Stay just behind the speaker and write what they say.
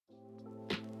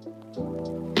Hello,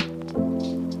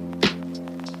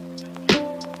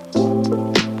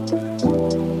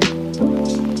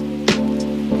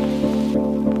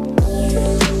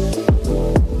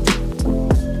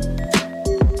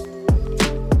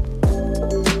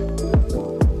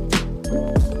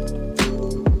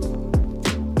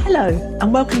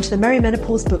 and welcome to the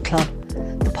Menopause Book Club,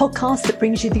 the podcast that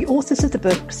brings you the authors of the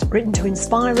books written to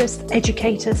inspire us,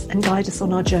 educate us, and guide us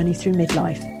on our journey through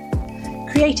midlife.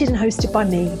 Created and hosted by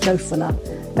me, Jo Fuller,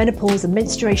 menopause and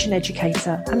menstruation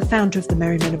educator and founder of the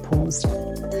Menopause.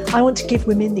 I want to give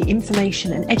women the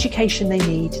information and education they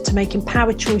need to make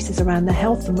empowered choices around their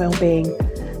health and well-being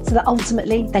so that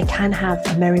ultimately they can have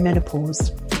a merry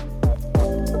menopause.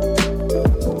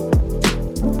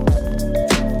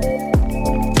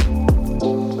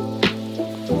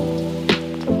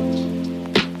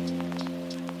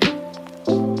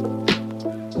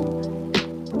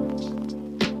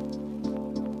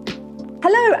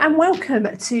 Hello and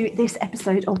welcome to this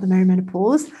episode of the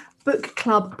Menopause Book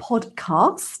Club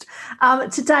podcast.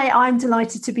 Today I'm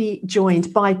delighted to be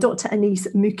joined by Dr. Annice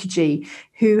Mukherjee,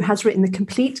 who has written The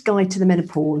Complete Guide to the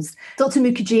Menopause. Dr.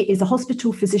 Mukherjee is a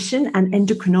hospital physician and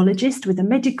endocrinologist with a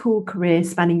medical career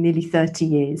spanning nearly 30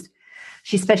 years.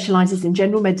 She specialises in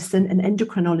general medicine and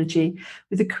endocrinology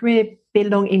with a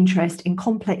career-long interest in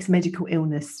complex medical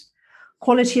illness,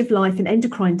 quality of life in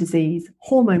endocrine disease,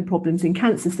 hormone problems in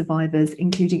cancer survivors,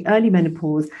 including early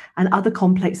menopause and other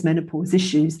complex menopause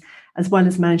issues, as well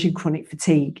as managing chronic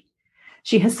fatigue.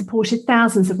 She has supported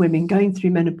thousands of women going through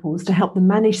menopause to help them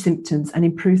manage symptoms and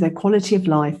improve their quality of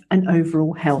life and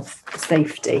overall health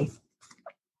safety.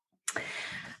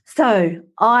 So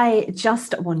I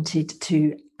just wanted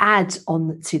to add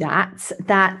on to that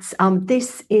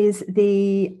this is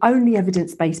the only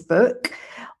evidence-based book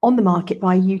on the market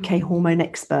by UK hormone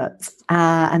experts.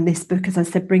 And this book, as I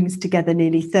said, brings together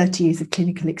nearly 30 years of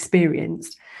clinical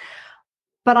experience.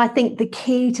 But I think the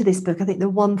key to this book, I think the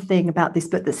one thing about this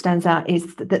book that stands out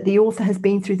is that the author has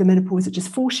been through the menopause at just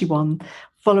 41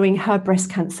 following her breast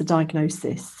cancer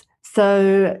diagnosis.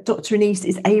 So Dr. Annice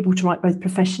is able to write both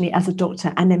professionally as a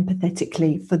doctor and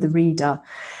empathetically for the reader.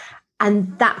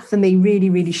 And that for me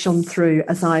really, really shone through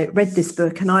as I read this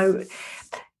book. And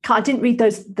I didn't read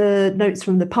the notes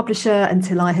from the publisher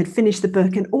until I had finished the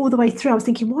book, and all the way through I was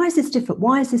thinking, why is this different?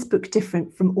 Why is this book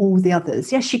different from all the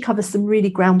others? Yes, she covers some really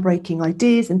groundbreaking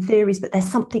ideas and theories, but there's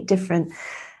something different.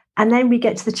 And then we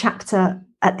get to the chapter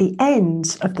at the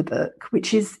end of the book,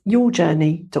 which is your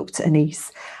journey, Dr.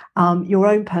 Annice, your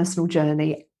own personal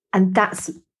journey. And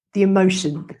that's the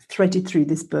emotion threaded through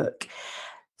this book.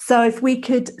 So if we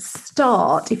could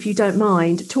start, if you don't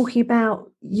mind, talking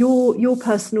about your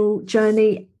personal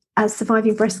journey as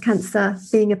surviving breast cancer,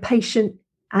 being a patient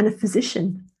and a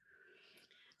physician.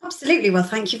 Absolutely. Well,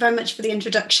 thank you very much for the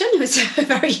introduction. It was a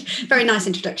very, very nice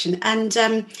introduction. And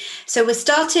so we're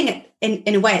starting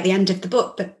in a way at the end of the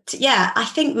book. But yeah, I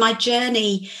think my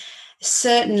journey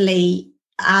certainly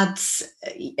adds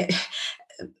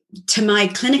to my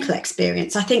clinical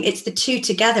experience. I think it's the two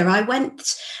together.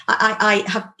 I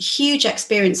have huge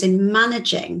experience in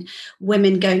managing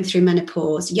women going through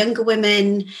menopause, younger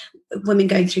women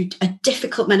going through a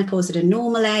difficult menopause at a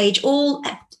normal age, all.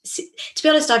 To be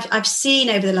honest, I've seen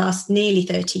over the last nearly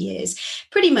 30 years,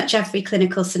 pretty much every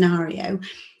clinical scenario.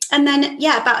 And then,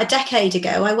 about a decade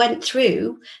ago, I went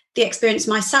through the experience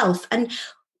myself. And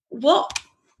what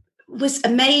was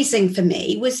amazing for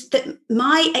me was that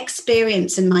my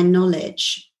experience and my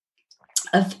knowledge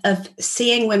of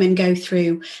seeing women go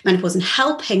through menopause and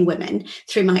helping women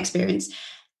through my experience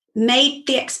made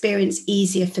the experience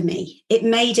easier for me. It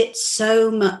made it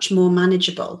so much more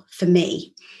manageable for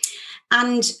me.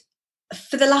 And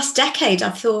for the last decade,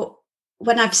 I've thought,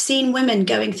 when I've seen women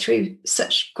going through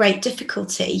such great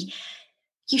difficulty,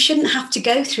 you shouldn't have to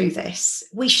go through this.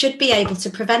 We should be able to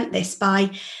prevent this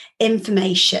by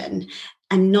information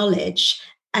and knowledge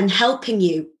and helping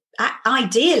you,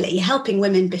 ideally helping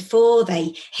women before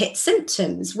they hit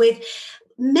symptoms with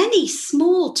many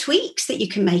small tweaks that you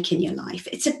can make in your life.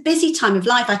 It's a busy time of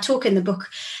life. I talk in the book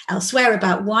elsewhere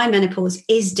about why menopause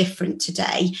is different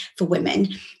today for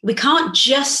women. We can't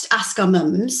just ask our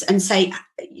mums and say,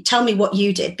 tell me what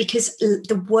you did, because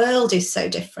the world is so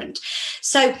different.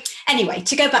 So anyway,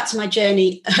 to go back to my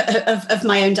journey of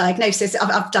my own diagnosis,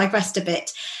 I've digressed a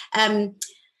bit.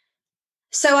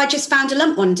 So I just found a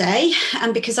lump one day.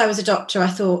 And because I was a doctor, I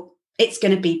thought, it's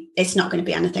not going to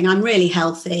be anything. I'm really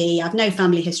healthy. I've no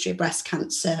family history of breast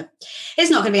cancer. It's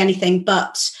not going to be anything,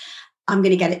 but I'm going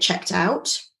to get it checked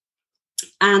out.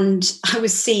 And I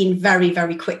was seen very,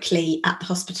 very quickly at the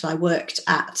hospital I worked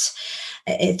at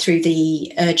through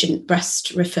the urgent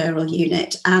breast referral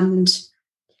unit. And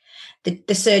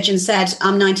the surgeon said,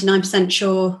 I'm 99%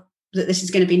 sure that this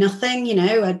is going to be nothing, I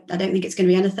don't think it's going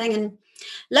to be anything. And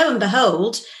lo and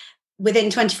behold, within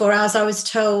 24 hours, I was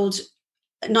told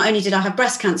not only did I have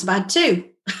breast cancer, but I had two.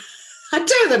 I had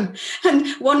two of them. And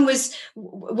one was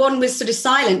sort of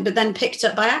silent, but then picked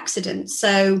up by accident.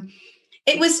 So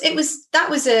that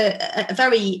was a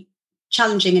very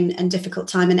challenging and difficult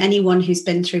time. And anyone who's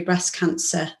been through a breast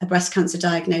cancer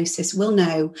diagnosis will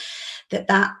know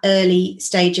that early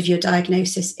stage of your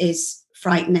diagnosis is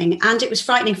frightening. And it was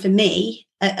frightening for me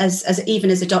as even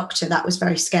as a doctor. That was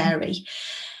very scary.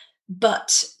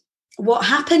 But what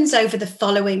happens over the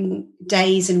following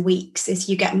days and weeks is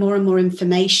you get more and more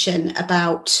information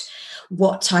about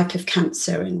what type of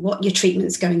cancer and what your treatment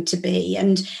is going to be.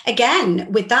 And again,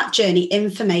 with that journey,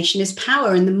 information is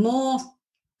power. And the more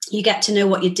you get to know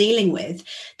what you're dealing with,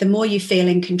 the more you feel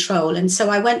in control. And so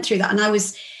I went through that, and I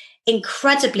was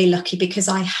incredibly lucky because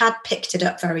I had picked it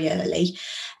up very early.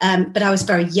 But I was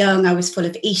very young. I was full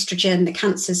of estrogen. The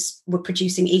cancers were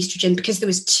producing estrogen. Because there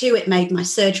was two, it made my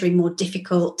surgery more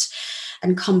difficult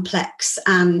and complex.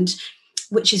 And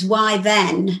which is why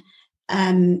then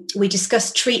we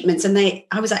discussed treatments, and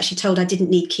I was actually told I didn't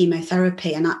need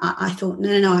chemotherapy. And I thought,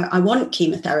 no, I want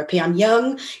chemotherapy. I'm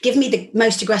young. Give me the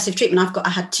most aggressive treatment. I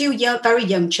had two very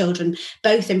young children,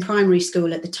 both in primary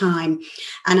school at the time.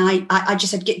 And I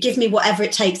just said, give me whatever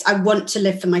it takes. I want to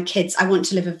live for my kids. I want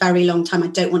to live a very long time. I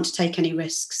don't want to take any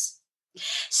risks.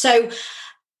 So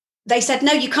they said,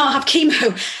 no, you can't have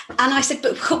chemo. And I said,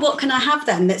 but what can I have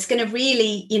then that's going to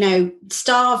really,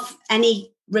 starve any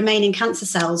remaining cancer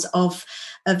cells of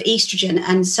estrogen?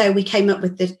 And so we came up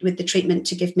with the treatment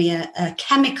to give me a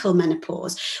chemical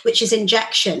menopause, which is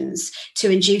injections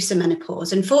to induce a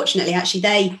menopause. Unfortunately, actually,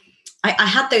 I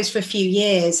had those for a few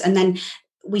years, and then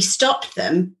we stopped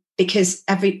them because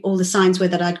all the signs were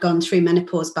that I'd gone through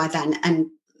menopause by then, and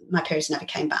my periods never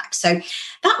came back. So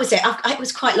that was it. It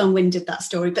was quite long-winded, that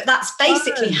story, but that's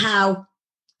basically how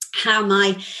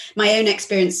my own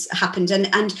experience happened.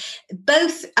 And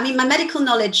both, my medical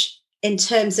knowledge in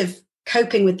terms of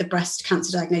coping with the breast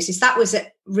cancer diagnosis, that was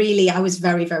really, I was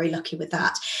very, very lucky with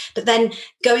that. But then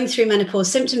going through menopause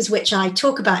symptoms, which I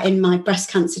talk about in my breast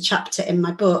cancer chapter in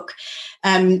my book,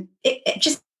 it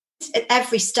just, at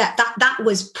every step, that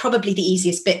was probably the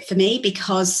easiest bit for me,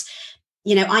 because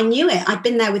I knew it. I'd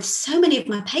been there with so many of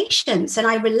my patients, and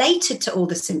I related to all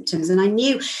the symptoms, and I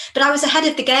knew, but I was ahead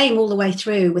of the game all the way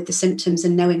through with the symptoms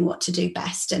and knowing what to do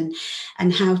best, and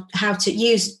how to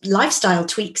use lifestyle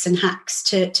tweaks and hacks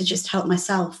to just help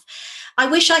myself. I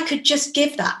wish I could just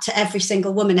give that to every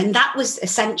single woman. And that was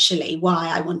essentially why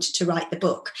I wanted to write the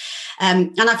book.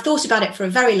 And I've thought about it for a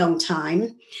very long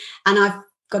time, and I've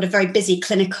got a very busy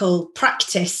clinical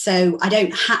practice, so I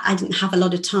didn't have a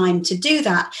lot of time to do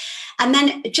that. And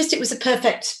then it was a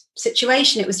perfect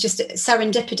situation. It was just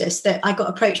serendipitous that I got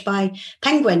approached by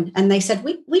Penguin, and they said,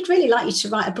 we'd really like you to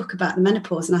write a book about the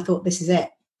menopause. And I thought, this is it.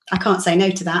 I can't say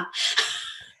no to that.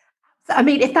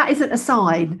 If that isn't a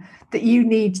sign that you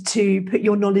need to put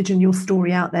your knowledge and your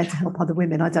story out there to help other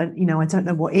women, I don't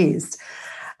know what is.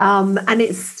 And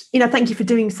it's, thank you for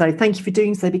doing so. Thank you for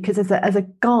doing so, because as a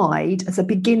guide, as a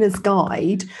beginner's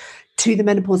guide to the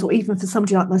menopause, or even for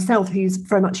somebody like myself who's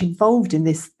very much involved in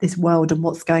this world and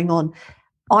what's going on,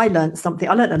 I learned something.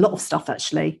 I learned a lot of stuff,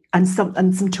 actually, and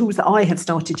some tools that I have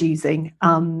started using,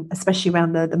 especially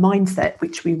around the mindset,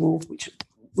 which we'll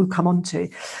come on to.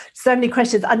 So many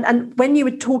questions. And when you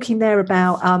were talking there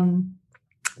about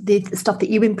the stuff that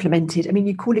you implemented,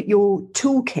 you call it your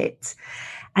toolkit.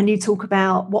 And you talk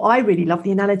about what I really love,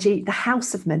 the analogy, the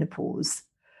house of menopause,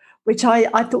 which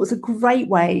I thought was a great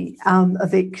way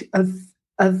of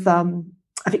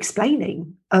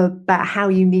explaining about how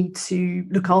you need to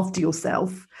look after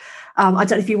yourself. I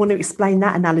don't know if you want to explain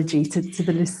that analogy to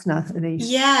the listener, Annice.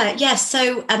 Yeah.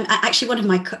 So actually, one of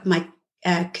my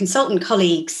consultant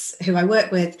colleagues who I work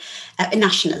with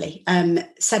nationally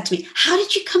said to me, "How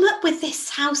did you come up with this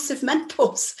house of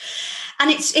menopause?" And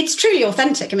it's truly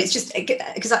authentic. It's just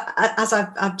because, as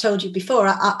I've told you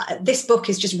before, this book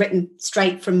is just written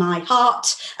straight from my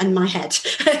heart and my head.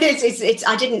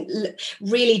 I didn't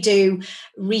really do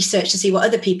research to see what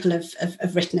other people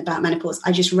have written about menopause.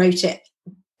 I just wrote it.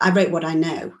 I wrote what I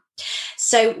know.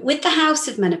 So with the house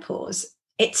of menopause,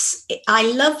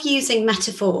 I love using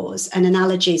metaphors and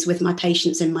analogies with my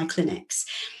patients in my clinics.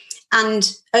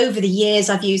 And over the years,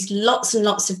 I've used lots and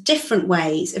lots of different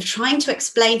ways of trying to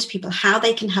explain to people how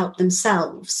they can help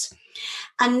themselves.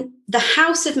 And the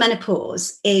house of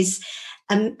menopause is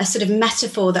a sort of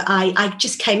metaphor that I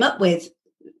just came up with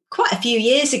quite a few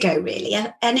years ago, really.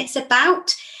 And it's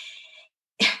about,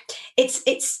 it's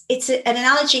an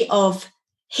analogy of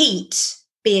heat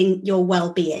being your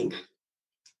well-being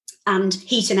and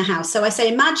heat in a house. So I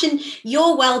say, imagine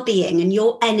your well-being and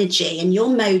your energy and your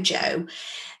mojo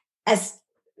as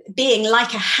being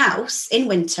like a house in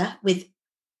winter with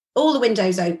all the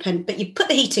windows open, but you put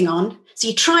the heating on. So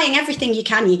you're trying everything you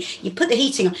can. You put the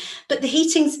heating on, but the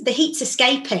heat's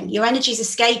escaping. Your energy's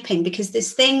escaping because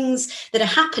there's things that are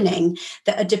happening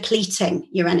that are depleting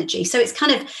your energy. So it's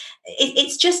kind of,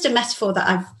 it's just a metaphor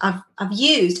that I've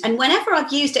used. And whenever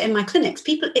I've used it in my clinics,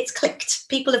 it's clicked.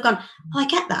 People have gone, oh, I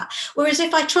get that. Whereas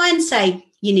if I try and say,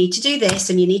 you need to do this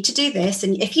and you need to do this,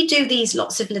 and if you do these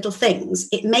lots of little things,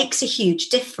 it makes a huge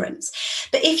difference.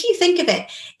 But if you think of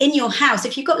it in your house,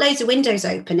 if you've got loads of windows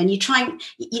open and you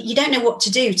don't know what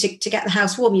to do to get the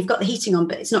house warm, you've got the heating on,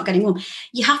 but it's not getting warm,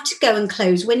 you have to go and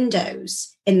close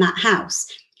windows in that house.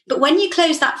 But when you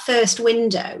close that first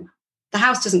window, the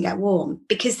house doesn't get warm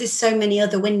because there's so many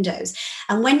other windows.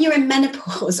 And when you're in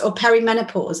menopause or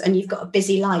perimenopause and you've got a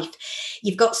busy life,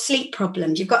 you've got sleep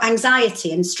problems, you've got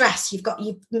anxiety and stress, you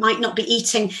might not be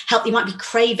eating healthy, you might be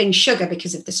craving sugar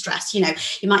because of the stress, you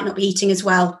might not be eating as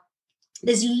well.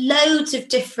 There's loads of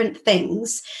different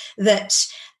things that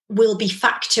will be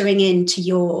factoring into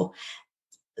your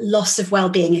loss of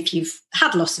well-being if you've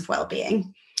had loss of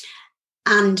well-being.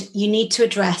 And you need to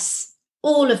address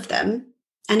all of them.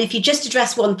 And if you just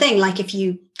address one thing, like if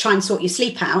you try and sort your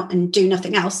sleep out and do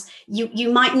nothing else,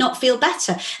 you might not feel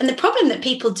better. And the problem that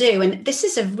people do, and this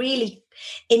is a really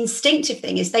instinctive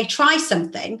thing, is they try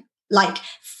something like,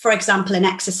 for example, an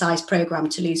exercise program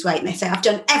to lose weight. And they say, I've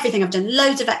done everything. I've done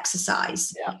loads of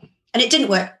exercise. Yeah. And it didn't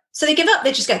work. So they give up.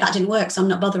 They just go, that didn't work. So I'm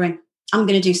not bothering. I'm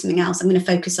going to do something else. I'm going to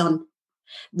focus on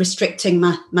restricting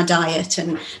my diet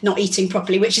and not eating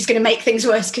properly, which is going to make things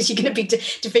worse because you're going to be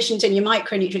deficient in your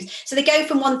micronutrients. So they go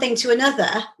from one thing to another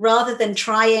rather than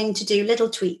trying to do little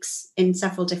tweaks in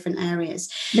several different areas.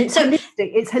 It's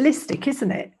holistic,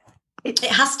 isn't it? It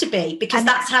has to be, because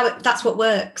that's what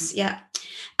works. Yeah.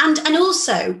 And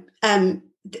also,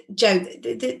 Joe,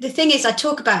 the thing is, I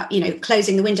talk about,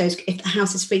 closing the windows if the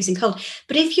house is freezing cold.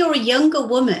 But if you're a younger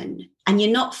woman and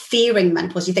you're not fearing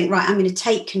menopause, you think, right, I'm going to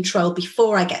take control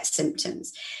before I get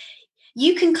symptoms.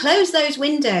 You can close those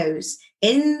windows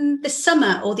in the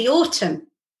summer or the autumn,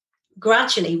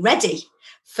 gradually, ready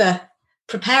for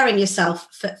preparing yourself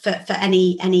for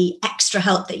any extra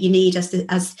help that you need as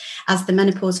the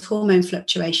menopause hormone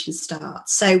fluctuation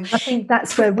starts. So I think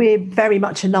that's where we're very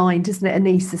much aligned, isn't it,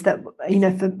 Annice? Is that,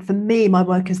 for me, my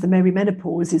work as the merry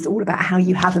menopause is all about how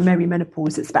you have a merry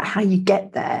menopause. It's about how you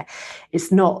get there.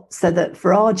 It's not so that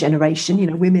for our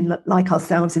generation, women like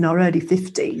ourselves in our early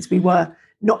 50s, we were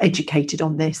not educated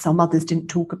on this. Our mothers didn't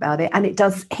talk about it, and it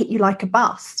does hit you like a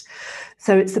bus.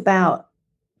 So it's about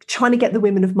trying to get the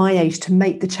women of my age to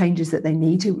make the changes that they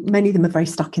need. Many of them are very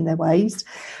stuck in their ways.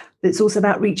 But it's also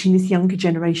about reaching this younger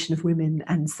generation of women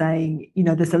and saying,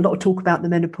 there's a lot of talk about the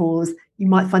menopause. You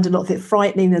might find a lot of it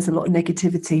frightening. There's a lot of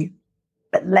negativity.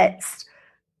 But let's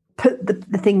put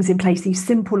the things in place, these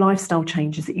simple lifestyle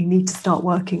changes that you need to start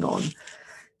working on.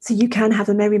 So you can have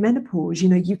a merry menopause.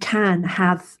 You can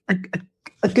have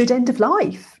a good end of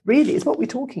life, really, is what we're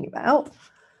talking about.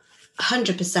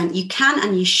 100%. You can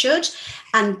and you should.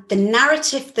 And the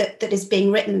narrative that is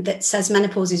being written that says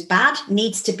menopause is bad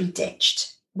needs to be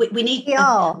ditched. We need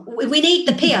PR. We need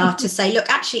the PR to say, look,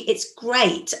 actually, it's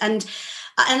great. And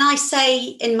I say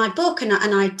in my book, and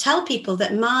I tell people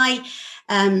that my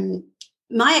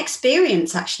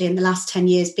experience actually in the last 10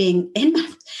 years being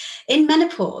in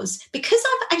menopause, because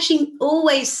I've actually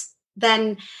always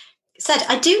then said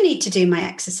I do need to do my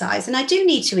exercise and I do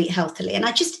need to eat healthily, and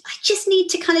I just need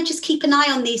to kind of just keep an eye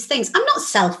on these things. I'm not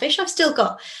selfish. I've still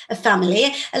got a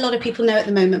family. A lot of people know at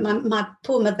the moment my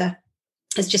poor mother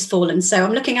has just fallen, so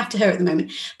I'm looking after her at the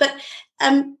moment. But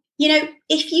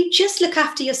if you just look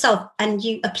after yourself and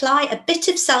you apply a bit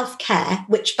of self-care,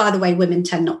 which, by the way, women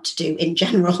tend not to do in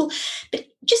general, but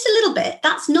just a little bit,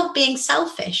 that's not being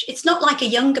selfish. It's not like a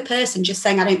younger person just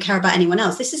saying, I don't care about anyone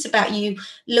else. This is about you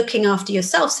looking after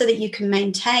yourself so that you can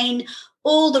maintain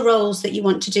all the roles that you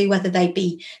want to do, whether they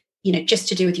be, just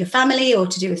to do with your family or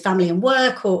to do with family and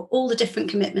work, or all the different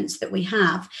commitments that we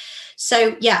have.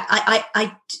 So, yeah,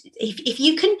 if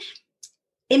you can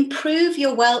improve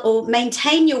your or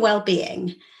maintain your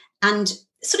well-being and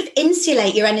sort of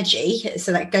insulate your energy,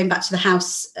 so that going back to the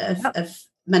house of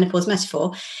menopause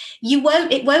metaphor,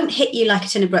 it won't hit you like a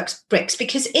ton of bricks,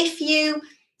 because if you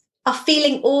are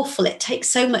feeling awful, it takes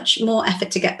so much more effort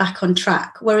to get back on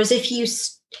track. Whereas if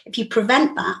you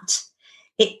prevent that,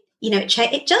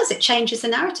 it changes the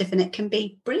narrative, and it can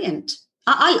be brilliant.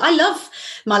 I love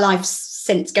my life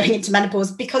since going into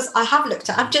menopause, because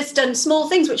I've just done small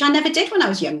things which I never did when I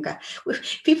was younger.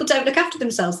 People don't look after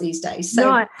themselves these days. So,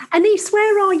 no. Annice,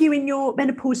 where are you in your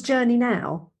menopause journey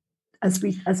now, as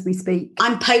we speak?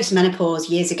 I'm post-menopause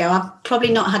years ago. I've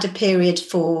probably not had a period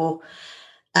for,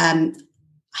 I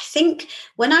think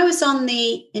when I was on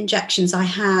the injections, I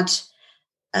had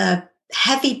a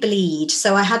heavy bleed.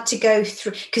 So I had to go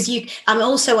through, because I'm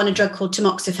also on a drug called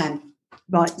tamoxifen.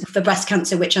 Right. For breast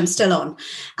cancer, which I'm still on,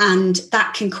 and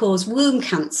that can cause womb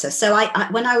cancer. So I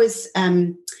when I was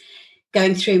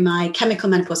going through my chemical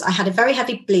menopause, I had a very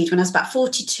heavy bleed when I was about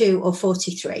 42 or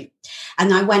 43,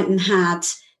 and I went and had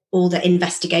all the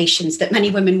investigations that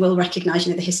many women will recognise,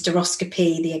 the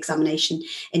hysteroscopy, the examination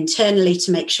internally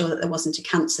to make sure that there wasn't a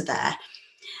cancer there,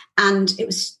 and it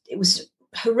was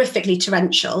horrifically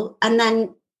torrential, and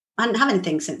then I didn't have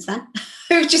anything since then.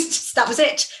 It was just, that was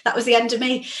it. That was the end of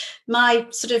my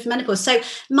sort of menopause. So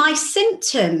my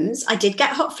symptoms, I did get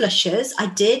hot flushes. I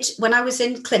did, when I was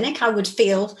in clinic, I would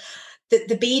feel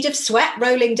the bead of sweat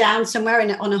rolling down somewhere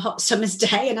on a hot summer's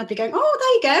day. And I'd be going,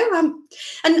 oh, there you go.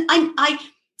 And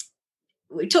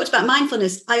we talked about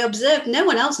mindfulness. I observed, no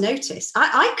one else noticed.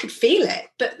 I could feel it,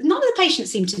 but none of the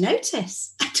patients seemed to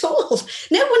notice at all.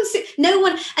 No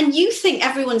one, and you think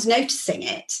everyone's noticing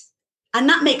it. And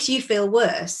that makes you feel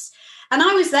worse. And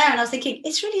I was there and I was thinking,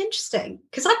 it's really interesting,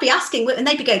 because I'd be asking and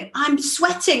they'd be going, I'm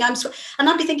sweating. And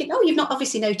I'd be thinking, oh, you've not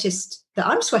obviously noticed that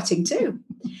I'm sweating too.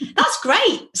 That's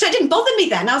great. So it didn't bother me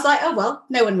then. I was like, oh, well,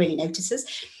 no one really notices.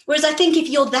 Whereas I think if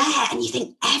you're there and you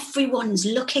think everyone's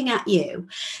looking at you.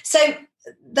 So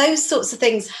those sorts of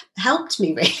things helped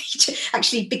me really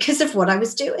actually, because of what I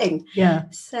was doing. Yeah.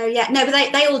 So yeah, no,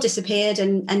 but they all disappeared.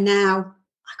 And now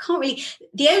I can't really,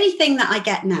 the only thing that I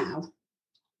get now,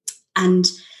 and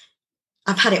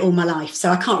I've had it all my life,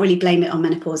 so I can't really blame it on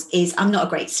menopause, is I'm not a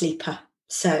great sleeper.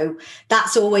 So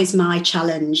that's always my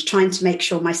challenge, trying to make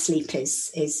sure my sleep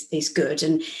is good.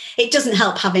 And it doesn't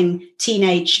help having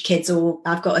teenage kids, or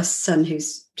I've got a son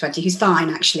who's 20, who's fine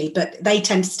actually, but they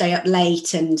tend to stay up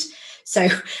late and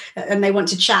they want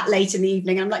to chat late in the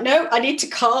evening. I'm like, no, I need to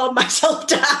calm myself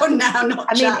down now,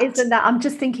 not chat. Isn't that, I'm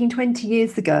just thinking 20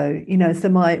 years ago, so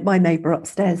my neighbour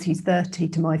upstairs, he's 30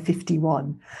 to my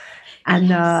 51. And,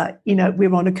 yes.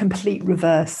 We're on a complete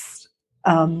reverse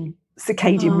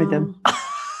circadian rhythm.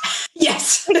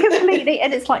 Yes. Completely.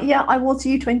 And it's like, yeah, I was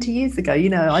you 20 years ago.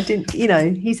 I didn't,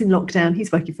 he's in lockdown,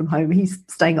 he's working from home, he's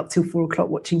staying up till 4 o'clock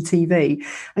watching TV.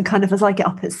 And kind of as I get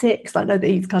up at 6, I know that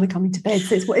he's kind of coming to bed.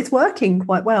 So it's working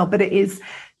quite well. But it is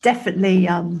definitely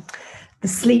the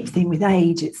sleep thing with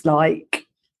age. It's like,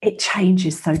 it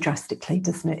changes so drastically,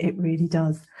 doesn't it? It really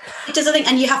does. It does, I think,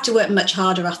 and you have to work much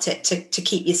harder at it to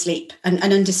keep your sleep and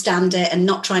understand it, and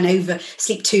not try and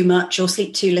oversleep too much or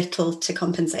sleep too little to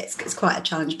compensate. It's quite a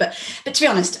challenge. But to be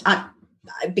honest,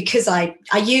 because I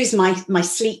use my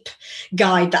sleep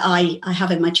guide that I have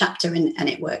in my chapter, and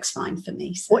it works fine for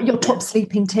me. So, what are your top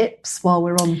sleeping tips while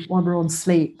we're on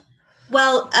sleep?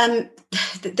 Well,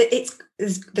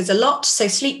 there's a lot. So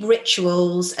sleep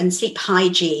rituals and sleep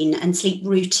hygiene and sleep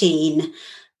routine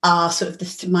are sort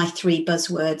of my 3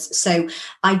 buzzwords. So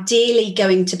ideally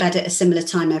going to bed at a similar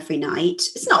time every night.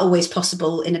 It's not always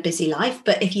possible in a busy life,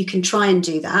 but if you can try and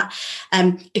do that,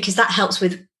 because that helps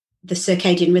with the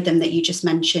circadian rhythm that you just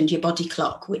mentioned, your body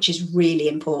clock, which is really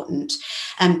important.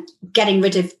 Getting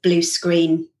rid of blue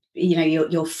screen,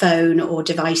 your phone or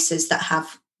devices that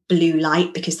have blue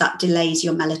light, because that delays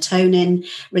your melatonin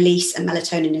release, and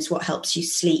melatonin is what helps you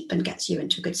sleep and gets you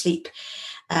into a good sleep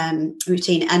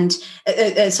routine and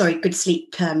good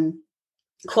sleep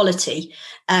quality,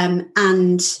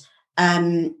 and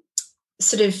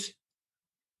sort of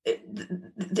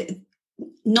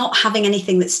not having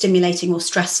anything that's stimulating or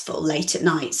stressful late at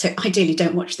night. So ideally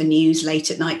don't watch the news late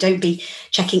at night. Don't be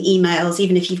checking emails,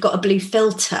 even if you've got a blue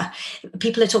filter.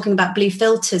 People are talking about blue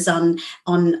filters on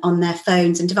their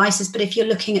phones and devices. But if you're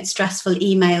looking at stressful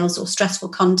emails or stressful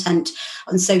content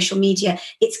on social media,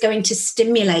 it's going to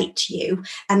stimulate you,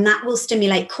 and that will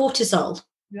stimulate cortisol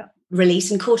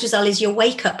release. And cortisol is your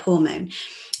wake-up hormone.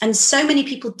 And so many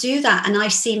people do that. And I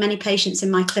see many patients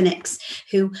in my clinics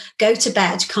who go to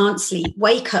bed, can't sleep,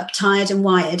 wake up tired and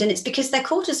wired. And it's because their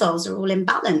cortisols are all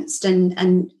imbalanced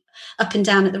and up and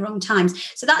down at the wrong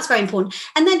times. So that's very important.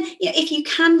 And then if you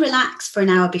can relax for an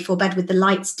hour before bed with the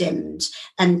lights dimmed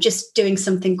and just doing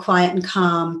something quiet and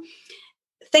calm,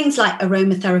 things like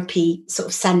aromatherapy sort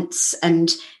of scents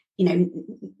and,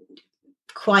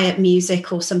 quiet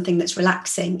music or something that's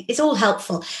relaxing is all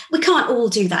helpful. We can't all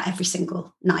do that every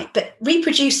single night, but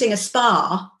reproducing a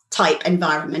spa type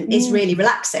environment is really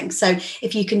relaxing. So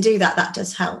if you can do that, that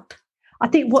does help. I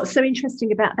think what's so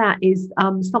interesting about that is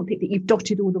something that you've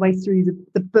dotted all the way through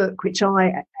the book, which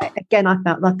I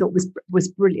thought was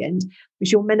brilliant,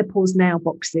 was your menopause now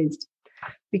boxes,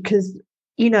 because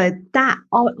that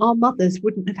our mothers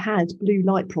wouldn't have had blue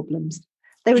light problems.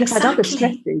 They would have had other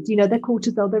stresses. Their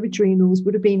cortisol, their adrenals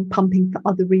would have been pumping for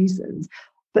other reasons,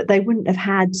 but they wouldn't have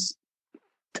had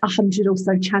 100 or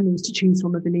so channels to choose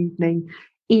from of an evening.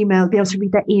 Be able to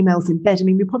read their emails in bed. I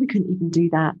mean, we probably couldn't even do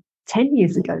that 10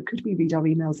 years ago. Could we read our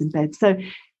emails in bed? So,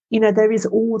 there is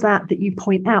all that you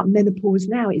point out. Menopause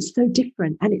now is so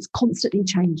different, and it's constantly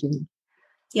changing.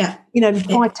 Yeah. In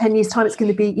 5-10 years' time, it's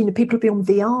going to be, people will be on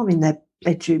VR in their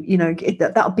bedroom.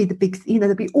 That'll be the big,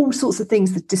 there'll be all sorts of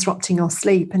things that are disrupting our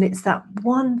sleep. And it's that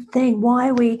one thing. Why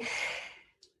are we,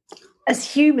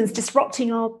 as humans,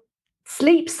 disrupting our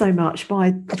sleep so much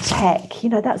by the tech?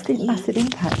 That's the massive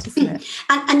impact, isn't it?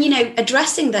 And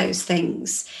addressing those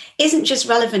things isn't just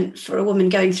relevant for a woman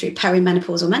going through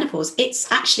perimenopause or menopause.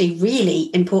 It's actually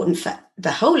really important for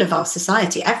the whole of our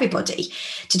society, everybody,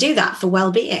 to do that for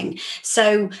well-being.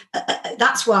 So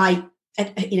that's why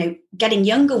getting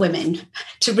younger women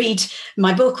to read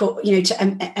my book, or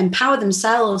to empower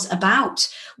themselves about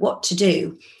what to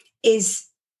do, is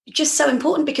just so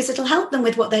important, because it'll help them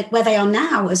with where they are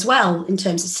now as well, in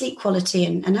terms of sleep quality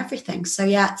and everything. So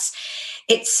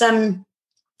it's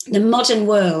the modern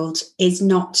world is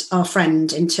not our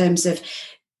friend in terms of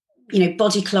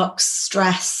body clocks,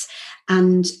 stress,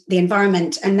 and the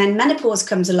environment. And then menopause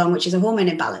comes along, which is a hormone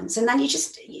imbalance, and then you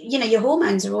just your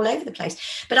hormones are all over the place.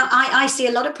 But I see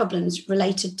a lot of problems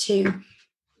related to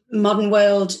modern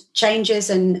world changes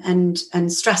and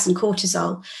stress and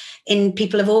cortisol in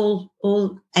people of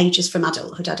all ages from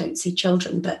adulthood. I don't see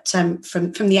children, but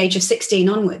from the age of 16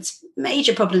 onwards,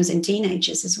 major problems in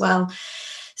teenagers as well.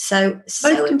 So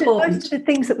important. Most of the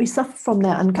things that we suffer from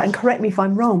now, and correct me if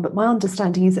I'm wrong, but my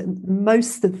understanding is that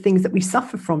most of the things that we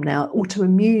suffer from now,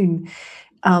 autoimmune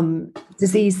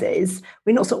diseases,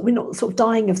 we're not sort of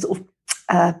dying of sort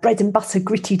of bread and butter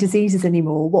gritty diseases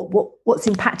anymore. What's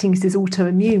impacting us is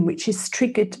autoimmune, which is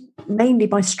triggered mainly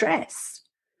by stress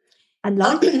and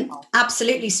lifestyle.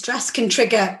 Absolutely, stress can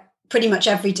trigger pretty much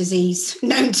every disease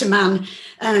known to man.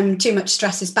 Too much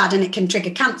stress is bad, and it can trigger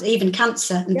cancer, even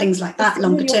cancer and things like that.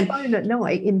 Longer term, your phone at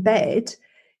night in bed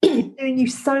is doing you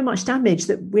so much damage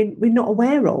that we're not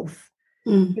aware of.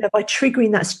 By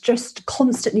triggering that stress,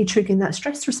 constantly triggering that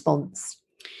stress response.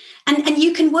 And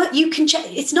you can work. You can check.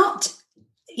 It's not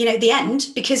the end,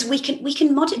 because we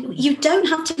can modify. You don't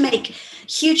have to make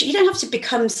huge. You don't have to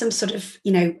become some sort of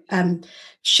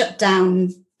shut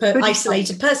down,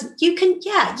 isolated person. You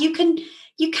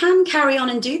can carry on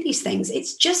and do these things.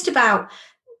 It's just about,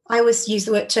 I always use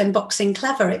the term boxing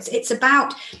clever. It's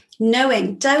about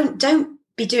knowing, don't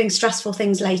be doing stressful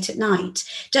things late at night.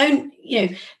 Don't,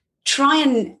 try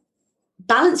and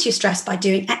balance your stress by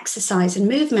doing exercise and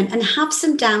movement, and have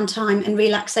some downtime and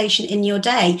relaxation in your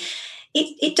day.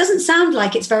 It doesn't sound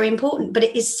like it's very important, but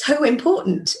it is so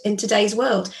important in today's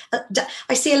world.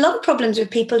 I see a lot of problems with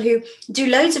people who do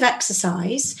loads of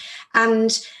exercise,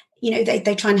 and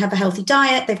they try and have a healthy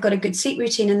diet, they've got a good sleep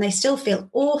routine, and they still feel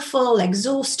awful,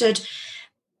 exhausted.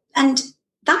 And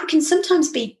that can sometimes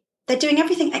be, they're doing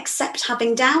everything except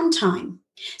having downtime.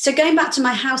 So going back to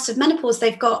my house of menopause,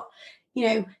 they've got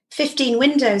 15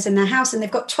 windows in their house, and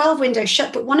they've got 12 windows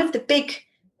shut, but one of the big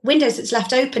windows that's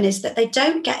left open is that they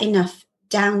don't get enough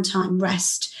downtime,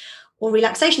 rest, or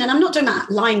relaxation. And I'm not talking about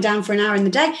lying down for an hour in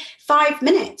the day. 5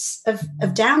 minutes of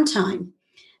downtime,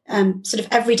 sort of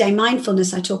everyday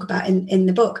mindfulness I talk about in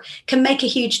the book, can make a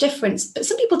huge difference. But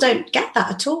some people don't get that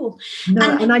at all.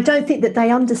 No, and I don't think that they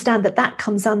understand that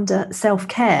comes under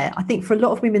self-care. I think for a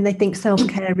lot of women, they think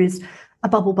self-care is a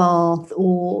bubble bath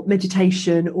or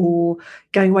meditation or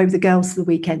going away with the girls for the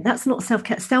weekend. That's not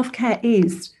self-care. Self-care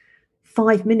is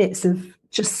 5 minutes of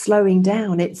just slowing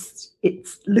down. It's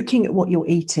looking at what you're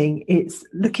eating. It's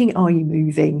looking, are you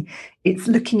moving? It's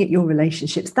looking at your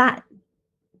relationships. That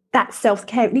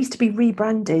self-care, it needs to be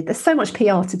rebranded. There's so much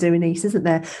PR to do, Annice, isn't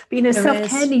there? But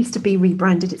self-care needs to be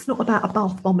rebranded. It's not about a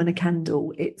bath bomb and a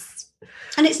candle.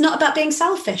 And it's not about being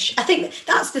selfish. I think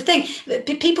that's the thing.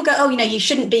 People go, you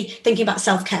shouldn't be thinking about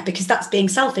self-care because that's being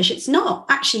selfish. It's not.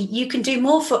 Actually, you can do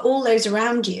more for all those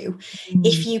around you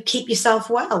if you keep yourself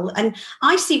well. And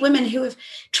I see women who are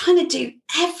trying to do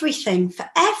everything for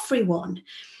everyone.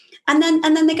 And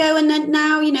then they go, and then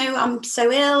now, I'm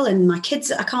so ill and my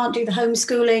kids, I can't do the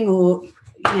homeschooling or,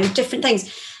 different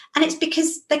things. And it's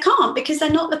because they can't, because they're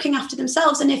not looking after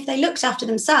themselves. And if they looked after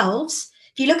themselves,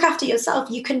 if you look after yourself,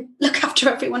 you can look after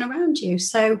everyone around you.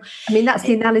 So, that's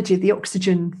the analogy of the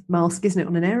oxygen mask, isn't it,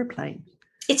 on an aeroplane?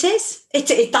 It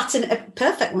is. That's a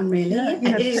perfect one, really.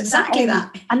 Yeah, It is exactly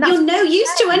that. And you're no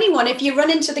use to anyone if you run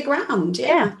into the ground.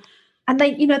 Yeah. And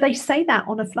they say that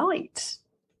on a flight.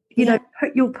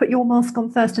 Put your mask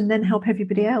on first and then help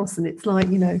everybody else. And it's like,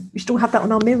 we should all have that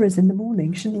on our mirrors in the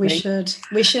morning, shouldn't we?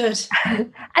 We should.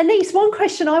 Annice, one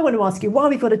question I want to ask you while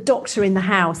we've got a doctor in the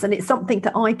house, and it's something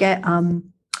that I get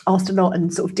asked a lot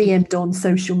and sort of DM'd on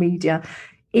social media,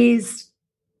 is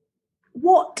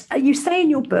what you say in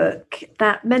your book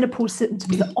that menopause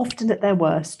symptoms are often at their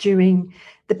worst during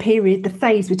the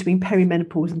phase between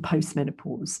perimenopause and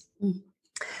postmenopause.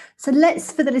 So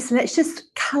let's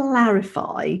just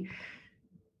clarify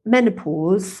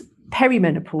menopause,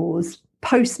 perimenopause,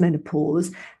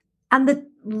 postmenopause, and the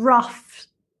rough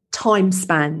time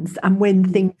spans and when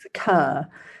things occur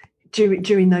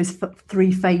during those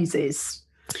three phases.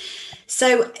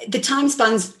 So the time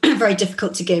spans are very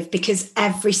difficult to give because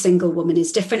every single woman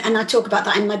is different. And I talk about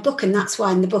that in my book. And that's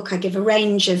why in the book I give a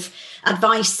range of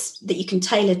advice that you can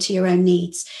tailor to your own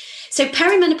needs. So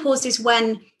perimenopause is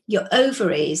when your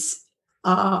ovaries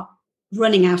are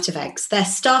running out of eggs. They're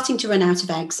starting to run out of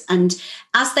eggs. And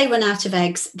as they run out of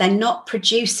eggs, they're not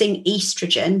producing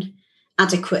estrogen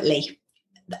adequately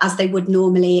as they would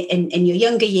normally in your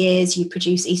younger years. You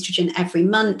produce estrogen every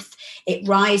month. It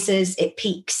rises, it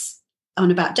peaks on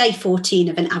about day 14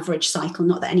 of an average cycle,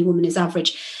 not that any woman is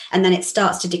average. And then it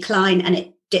starts to decline and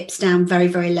it dips down very,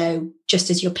 very low just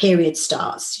as your period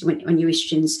starts, when your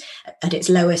estrogen's at its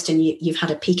lowest and you've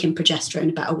had a peak in progesterone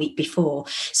about a week before.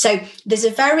 So there's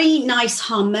a very nice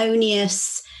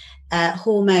harmonious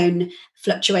hormone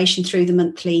fluctuation through the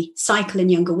monthly cycle in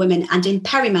younger women. And in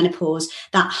perimenopause,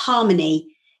 that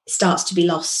harmony starts to be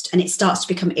lost and it starts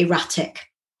to become erratic.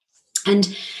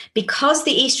 And because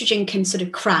the estrogen can sort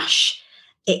of crash,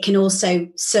 it can also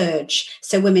surge.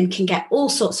 So women can get all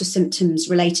sorts of symptoms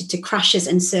related to crashes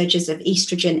and surges of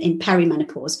estrogen in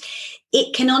perimenopause.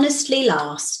 It can honestly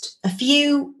last a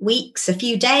few weeks, a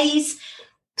few days.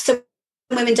 So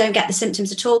women don't get the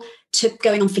symptoms at all, to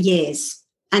going on for years.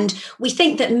 And we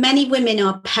think that many women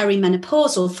are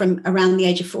perimenopausal from around the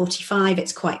age of 45.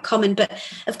 It's quite common. But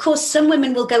of course, some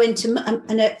women will go into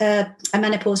a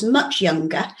menopause much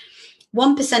younger.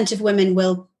 1% of women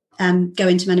will go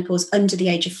into menopause under the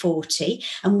age of 40,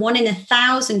 and 1 in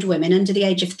 1,000 women under the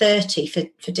age of 30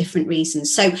 for different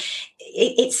reasons. So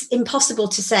it's impossible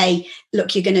to say,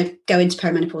 look, you're going to go into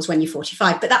perimenopause when you're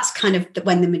 45, but that's kind of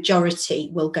when the majority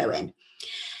will go in.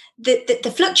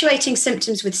 The fluctuating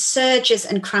symptoms with surges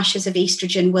and crashes of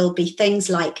estrogen will be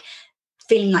things like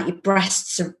feeling like your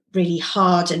breasts are really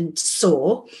hard and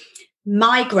sore.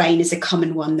 Migraine is a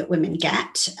common one that women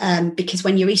get because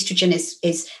when your estrogen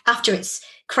is after it's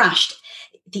crashed,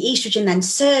 the estrogen then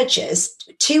surges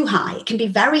too high. It can be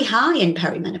very high in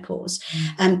perimenopause,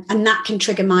 and that can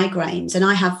trigger migraines. And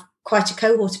I have quite a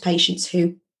cohort of patients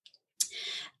who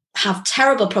have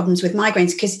terrible problems with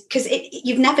migraines because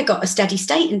you've never got a steady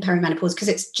state in perimenopause because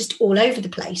it's just all over the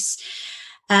place.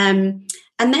 And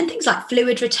then things like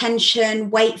fluid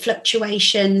retention, weight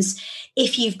fluctuations.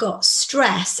 If you've got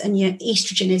stress and your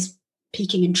estrogen is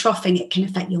peaking and troughing, it can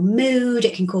affect your mood.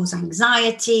 It can cause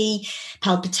anxiety,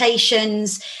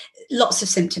 palpitations, lots of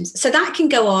symptoms. So that can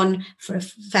go on for a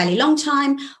fairly long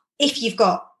time. If you've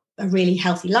got a really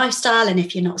healthy lifestyle and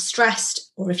if you're not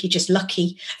stressed, or if you're just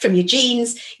lucky from your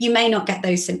genes, you may not get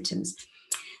those symptoms.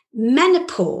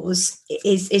 Menopause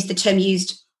is the term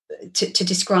used to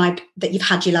describe that you've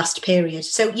had your last period.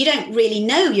 So you don't really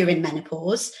know you're in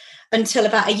menopause until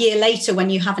about a year later when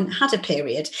you haven't had a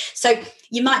period. So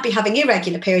you might be having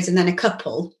irregular periods and then a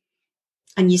couple,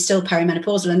 and you're still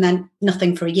perimenopausal, and then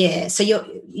nothing for a year. So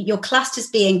you're classed as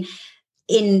being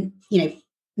in,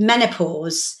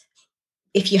 menopause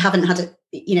if you haven't had a,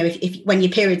 if when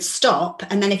your periods stop,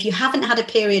 and then if you haven't had a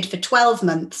period for 12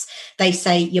 months, they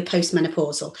say you're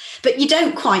postmenopausal. But you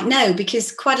don't quite know,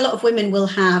 because quite a lot of women will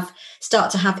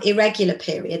start to have irregular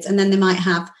periods, and then they might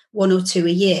have 1 or 2 a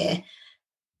year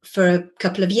for a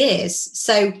couple of years.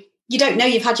 So you don't know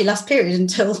you've had your last period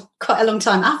until quite a long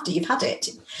time after you've had it.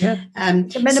 Yeah.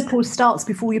 So menopause starts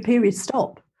before your periods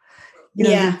stop.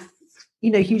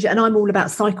 Huge. And I'm all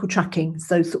about cycle tracking.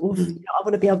 So sort of, I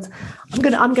want to be able to,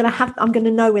 I'm going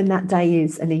to know when that day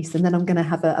is, Annice, and then I'm going to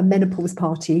have a menopause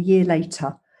party a year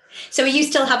later. So are you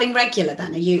still having regular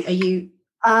then? Are you?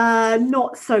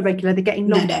 Not so regular. They're getting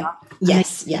longer. No.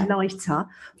 Yes, lighter.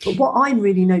 But what I'm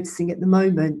really noticing at the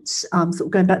moment, sort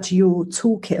of going back to your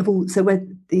toolkit of all, so where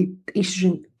the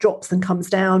estrogen drops and comes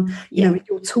down, with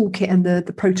your toolkit and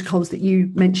the protocols that you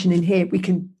mention in here, we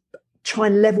can try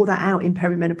and level that out in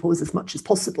perimenopause as much as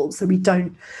possible, so we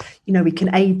don't, we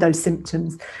can aid those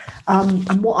symptoms.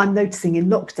 And what I'm noticing in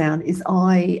lockdown is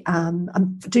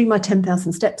I'm doing my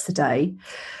 10,000 steps a day,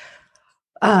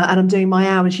 and I'm doing my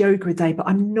hours yoga a day, but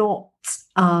I'm not.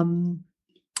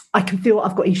 I can feel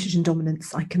I've got estrogen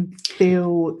dominance. I can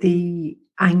feel the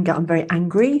anger. I'm very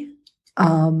angry.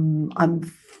 I'm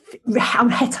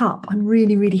het up. I'm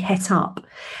really, really het up.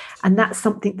 And that's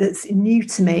something that's new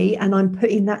to me. And I'm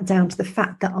putting that down to the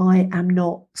fact that I am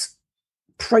not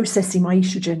processing my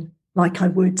estrogen like I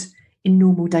would in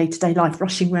normal day-to-day life,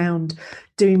 rushing around,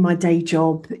 doing my day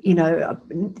job.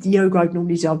 Yoga I'd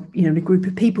normally do, in a group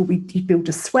of people, we build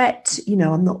a sweat.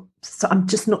 I'm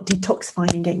just not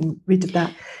detoxifying and getting rid of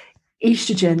that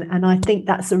estrogen. And I think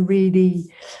that's a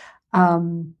really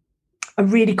common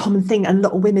thing. And a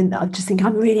lot of women that just think,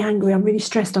 I'm really angry, I'm really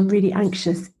stressed, I'm really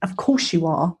anxious. Of course you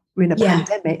are. We're in a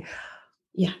pandemic.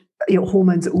 Yeah. Your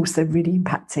hormones are also really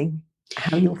impacting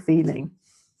how you're feeling.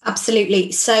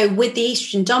 Absolutely. So with the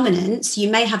estrogen dominance, you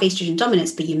may have estrogen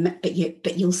dominance, but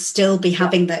you'll still be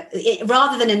having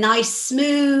rather than a nice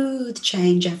smooth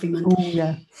change every month. Oh,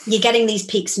 yeah. You're getting these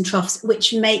peaks and troughs,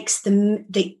 which makes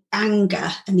the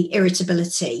anger and the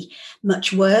irritability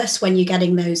much worse when you're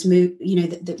getting those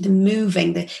the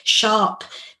moving, the sharp,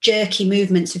 jerky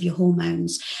movements of your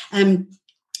hormones.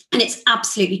 And it's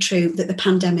absolutely true that the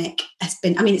pandemic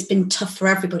it's been tough for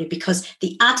everybody, because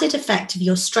the added effect of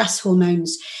your stress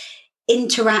hormones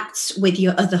interacts with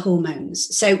your other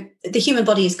hormones. So the human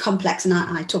body is complex, and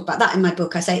I talk about that in my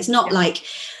book. I say it's not like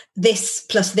this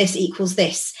plus this equals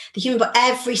this. The human body,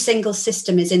 every single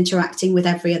system is interacting with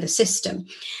every other system,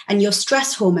 and your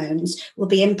stress hormones will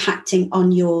be impacting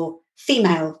on your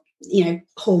female,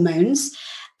 hormones.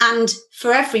 And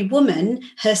for every woman,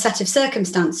 her set of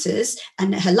circumstances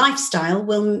and her lifestyle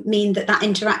will mean that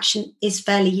interaction is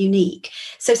fairly unique.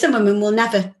 So some women will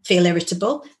never feel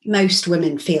irritable. Most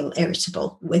women feel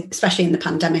irritable, especially in the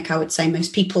pandemic. I would say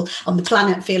most people on the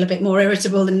planet feel a bit more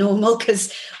irritable than normal,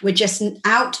 because we're just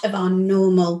out of our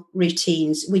normal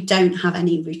routines. We don't have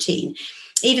any routine.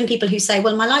 Even people who say,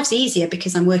 well, my life's easier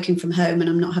because I'm working from home and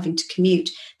I'm not having to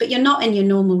commute, but you're not in your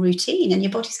normal routine, and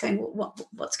your body's going,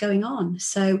 what's going on?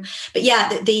 So, but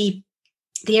yeah, the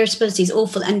irritability is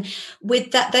awful. And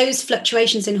with those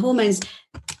fluctuations in hormones,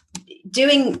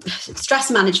 doing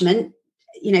stress management,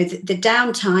 the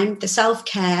downtime, the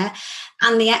self-care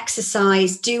and the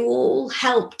exercise do all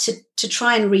help to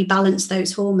try and rebalance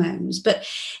those hormones. But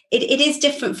it is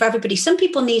different for everybody. Some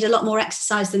people need a lot more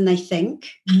exercise than they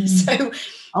think. So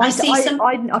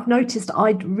I've noticed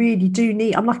I really do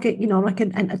need. I'm like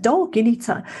a dog. You need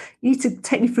to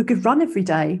take me for a good run every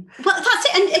day. Well, that's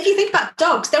it. And if you think about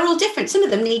dogs, they're all different. Some of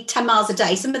them need 10 miles a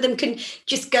day. Some of them can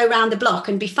just go around the block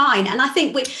and be fine. And I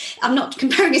think I'm not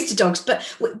comparing us to dogs,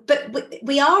 but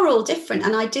we are all different.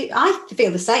 And I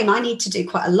feel the same. I need to do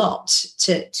quite a lot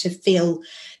to feel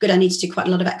good. I need to do quite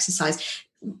a lot of exercise.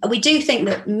 We do think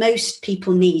that most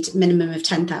people need a minimum of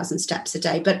 10,000 steps a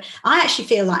day, but I actually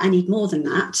feel like I need more than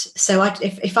that. So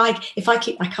if I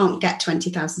can't get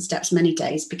 20,000 steps many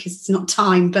days because it's not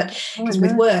time, but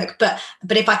with work, but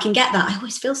if I can get that, I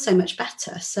always feel so much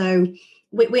better. So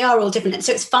we are all different.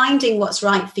 So it's finding what's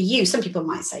right for you. Some people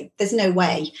might say, there's no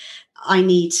way I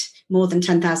need more than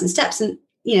 10,000 steps. And,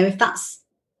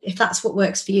 if that's what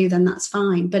works for you, then that's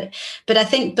fine. But I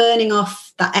think burning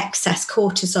off that excess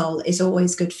cortisol is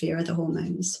always good for your other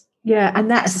hormones. Yeah, and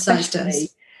that exercise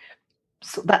does.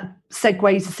 So that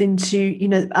segues us into,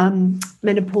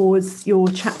 menopause, your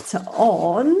chapter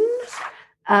on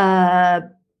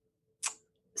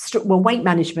weight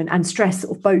management and stress,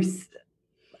 or both.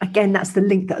 Again, that's the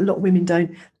link that a lot of women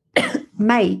don't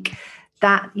make.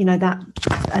 That, that,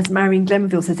 as Marion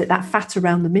Glenville says it, that fat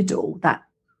around the middle, that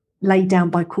laid down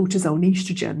by cortisol and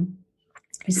estrogen,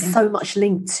 is so much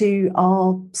linked to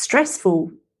our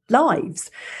stressful lives.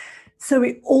 So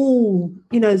it all,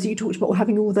 as you talked about,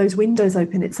 having all those windows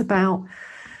open, it's about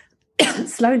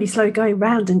slowly going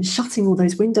around and shutting all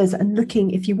those windows and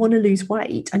looking, if you want to lose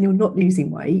weight and you're not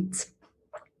losing weight,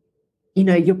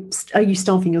 are you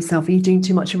starving yourself? Are you doing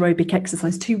too much aerobic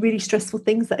exercise? Two really stressful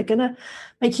things that are going to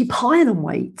make you pile on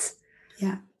weight.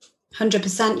 Yeah.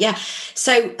 100%. Yeah.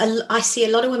 So I see a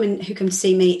lot of women who come to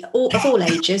see me of all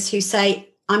ages who say,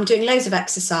 I'm doing loads of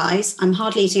exercise. I'm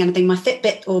hardly eating anything. My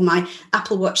Fitbit or my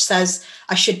Apple Watch says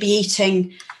I should be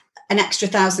eating an extra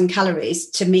 1,000 calories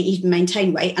to even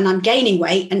maintain weight. And I'm gaining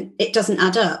weight and it doesn't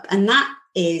add up. And that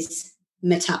is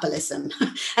metabolism.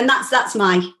 And that's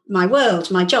my world,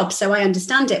 my job. So I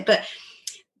understand it. But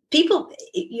people,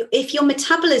 if your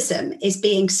metabolism is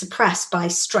being suppressed by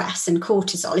stress and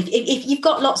cortisol, if you've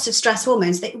got lots of stress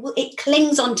hormones, it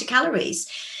clings onto calories.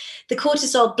 The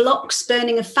cortisol blocks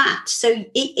burning of fat. So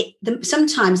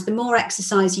sometimes the more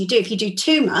exercise you do, if you do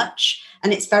too much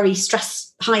and it's very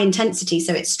high intensity,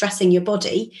 so it's stressing your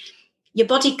body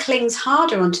clings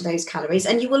harder onto those calories,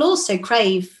 and you will also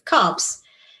crave carbs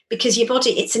because your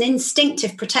body, it's an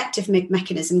instinctive protective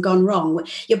mechanism gone wrong.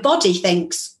 Your body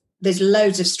thinks there's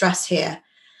loads of stress here,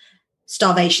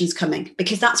 starvation's coming,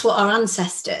 because that's what our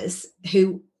ancestors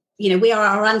we are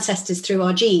our ancestors through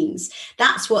our genes.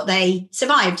 That's what they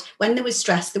survived. When there was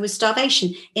stress, there was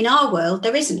starvation. In our world,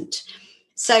 there isn't.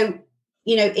 So,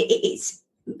 it's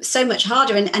so much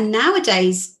harder. And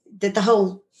nowadays, the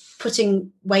whole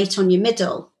putting weight on your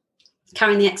middle,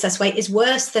 carrying the excess weight, is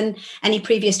worse than any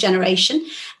previous generation.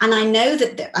 And I know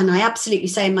that, and I absolutely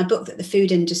say in my book that the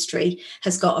food industry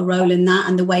has got a role in that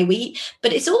and the way we eat,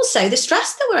 but it's also the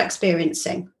stress that we're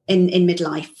experiencing in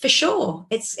midlife, for sure.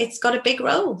 It's got a big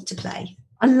role to play.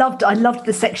 I loved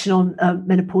the section on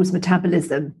menopause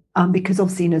metabolism, because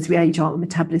obviously, as we age, our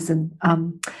metabolism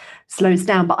slows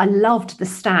down. But I loved the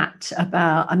stat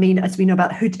about, as we know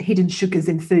about hidden sugars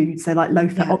in food, so like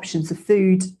low-fat options of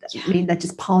food. Yeah. They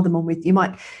just pile them on with, you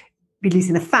might be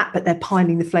losing the fat, but they're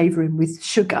piling the flavour in with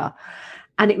sugar.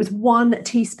 And it was 1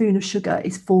 teaspoon of sugar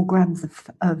is 4 grams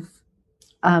of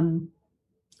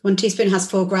 1 teaspoon has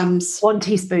 4 grams. 1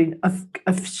 teaspoon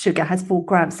of sugar has 4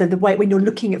 grams. So the way when you're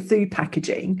looking at food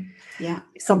packaging,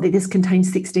 something this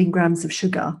contains 16 grams of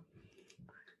sugar.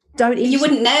 Don't eat. You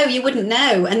wouldn't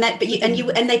know, and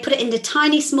they put it into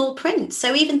tiny small print.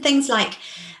 So even things like,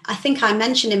 I think I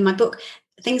mentioned in my book,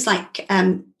 things like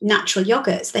natural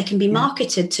yogurts, they can be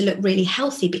marketed to look really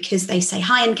healthy because they say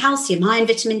high in calcium, high in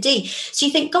vitamin D. So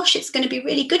you think, gosh, it's going to be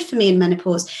really good for me in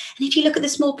menopause. And if you look at the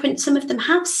small print, some of them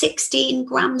have 16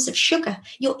 grams of sugar.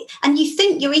 And you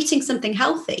think you're eating something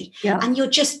healthy, and you're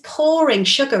just pouring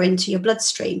sugar into your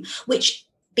bloodstream, which,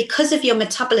 because of your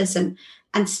metabolism,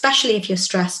 and especially if you're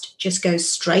stressed, just goes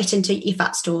straight into your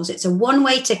fat stores. It's a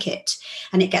one-way ticket,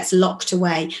 and it gets locked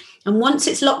away. And once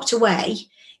it's locked away,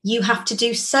 you have to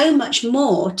do so much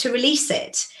more to release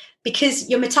it, because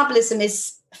your metabolism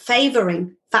is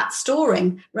favoring fat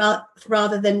storing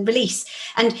rather than release.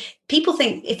 And people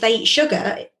think if they eat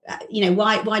sugar,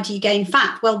 why do you gain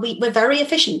fat? Well, we're very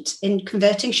efficient in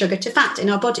converting sugar to fat in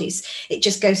our bodies. It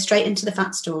just goes straight into the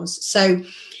fat stores. So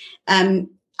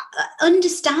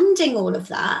understanding all of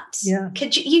that,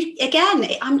 could you again,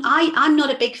 I'm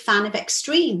not a big fan of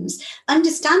extremes.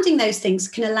 Understanding those things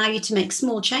can allow you to make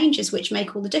small changes which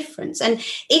make all the difference. And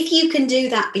if you can do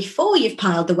that before you've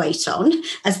piled the weight on,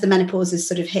 as the menopause has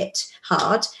sort of hit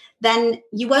hard, then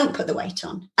you won't put the weight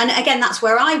on. And again, that's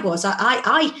where I was.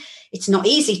 I it's not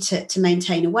easy to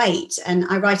maintain a weight. And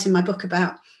I write in my book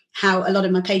about how a lot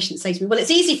of my patients say to me, well,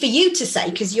 it's easy for you to say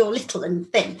because you're little and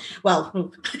thin.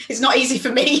 Well, it's not easy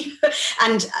for me.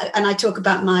 And I talk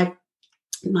about my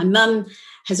mum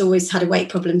has always had a weight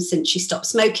problem since she stopped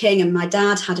smoking. And my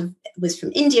dad was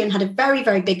from India and had a very,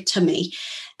 very big tummy,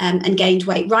 and gained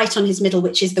weight right on his middle,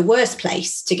 which is the worst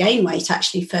place to gain weight,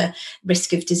 actually, for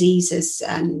risk of diseases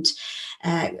and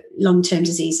long-term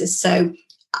diseases. So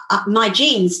my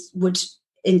genes would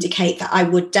indicate that I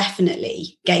would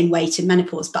definitely gain weight in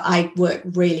menopause, but I work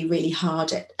really, really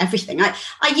hard at everything. I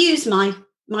use my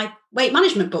weight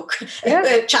management book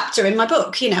chapter in my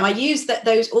book. I use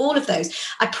all of those.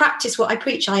 I practice what I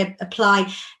preach. I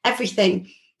apply everything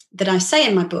that I say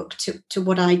in my book to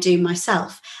what I do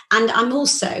myself. And I'm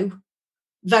also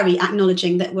very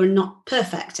acknowledging that we're not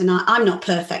perfect, and I'm not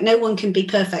perfect. No one can be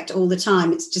perfect all the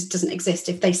time. It just doesn't exist.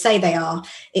 If they say they are,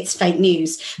 it's fake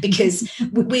news, because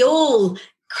we all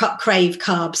crave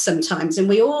carbs sometimes, and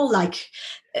we all like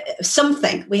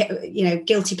something. We,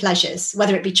 guilty pleasures,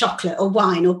 whether it be chocolate or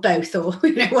wine or both, or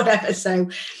whatever. So,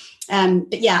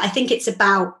 but yeah, I think it's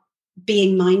about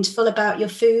being mindful about your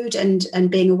food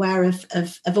and being aware of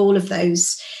all of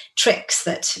those tricks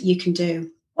that you can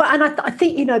do. Well, and I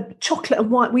think, chocolate and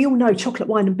wine, we all know chocolate,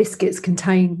 wine and biscuits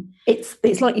contain, it's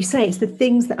like you say, it's the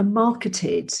things that are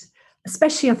marketed,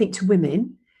 especially I think to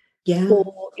women,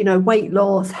 for, weight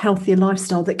loss, healthier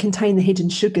lifestyle, that contain the hidden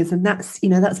sugars. And that's,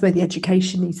 that's where the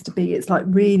education needs to be. It's like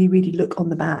really, really look on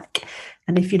the back.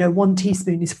 And if, 1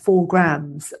 teaspoon is 4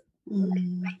 grams,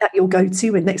 make that your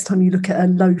go-to. And next time you look at a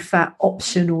low-fat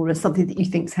option or something that you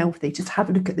think is healthy, just have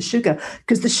a look at the sugar,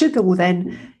 because the sugar will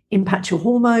then impact your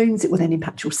hormones. It will then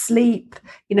impact your sleep.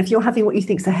 If you're having what you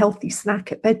think is a healthy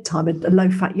snack at bedtime, a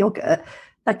low-fat yogurt,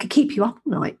 that could keep you up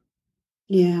all night.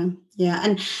 Yeah.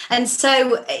 And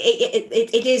so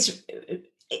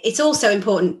it's also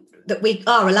important that we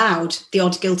are allowed the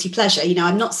odd guilty pleasure.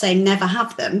 I'm not saying never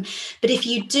have them, but if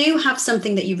you do have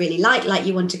something that you really like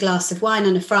you want a glass of wine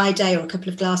on a Friday or a couple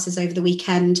of glasses over the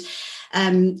weekend,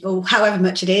 or however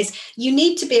much it is, you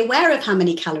need to be aware of how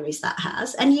many calories that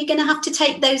has, and you're going to have to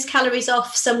take those calories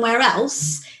off somewhere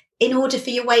else in order for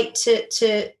your weight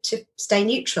to stay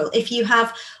neutral. If you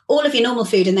have all of your normal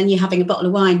food and then you're having a bottle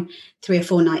of wine 3 or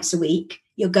 4 nights a week,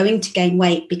 you're going to gain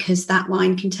weight because that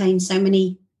wine contains so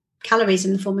many calories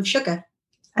in the form of sugar.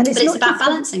 And it's about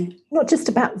balancing. Not just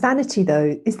about vanity,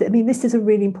 though. This is a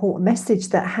really important message,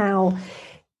 that how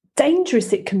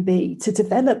dangerous it can be to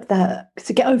develop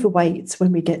to get overweight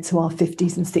when we get to our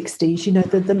 50s and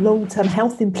 60s, the long-term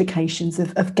health implications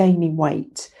of gaining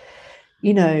weight.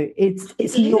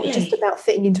 It's not just about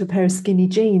fitting into a pair of skinny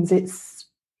jeans.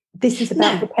 This is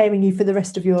about preparing you for the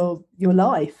rest of your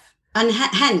life. And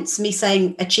hence me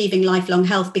saying achieving lifelong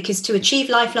health, because to achieve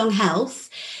lifelong health,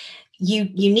 you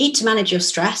need to manage your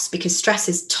stress, because stress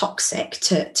is toxic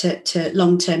to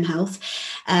long-term health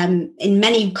in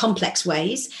many complex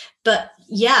ways. But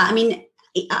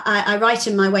I write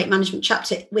in my weight management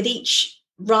chapter, with each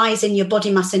rise in your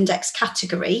body mass index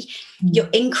category, you're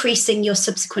increasing your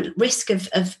subsequent risk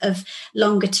of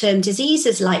longer term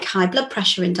diseases like high blood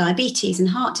pressure and diabetes and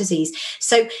heart disease.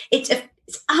 So it's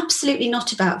absolutely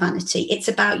not about vanity. It's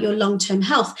about your long-term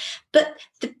health. But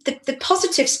the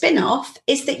positive spin-off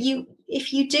is that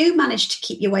if you do manage to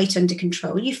keep your weight under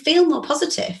control, you feel more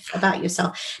positive about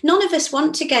yourself. None of us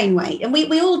want to gain weight. And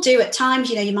we all do at times.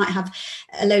 You might have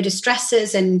a load of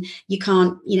stressors and you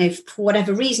can't, for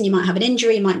whatever reason, you might have an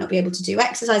injury, you might not be able to do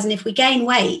exercise. And if we gain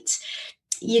weight,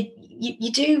 you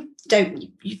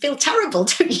feel terrible,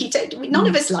 don't you? None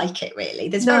of us like it, really.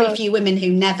 There's very few women who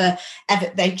never,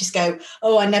 ever, they just go,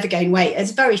 oh, I never gain weight.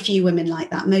 There's very few women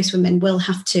like that. Most women will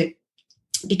have to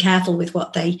be careful with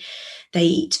what they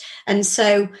eat. And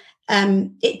so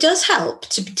it does help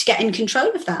to get in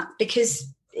control of that, because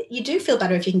you do feel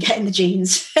better if you can get in the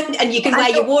jeans and you can wear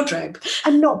your wardrobe.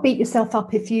 And not beat yourself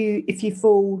up if you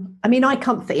fall. I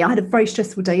comfy. I had a very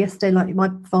stressful day yesterday, like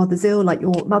my father's ill, like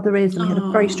your mother is, and we had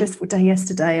a very stressful day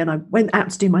yesterday, and I went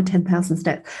out to do my 10,000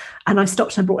 steps, and I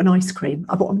stopped and I brought an ice cream.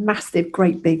 I bought a massive,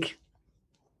 great big,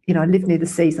 I live near the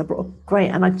sea, so I brought a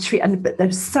great, but there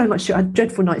was so much sugar. I had a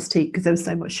dreadful night's tea because there was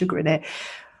so much sugar in it.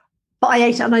 But I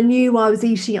ate it, and I knew I was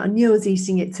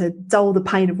eating it to dull the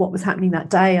pain of what was happening that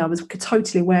day. I was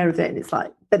totally aware of it. And it's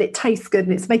like, but it tastes good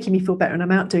and it's making me feel better. And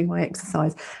I'm out doing my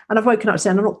exercise. And I've woken up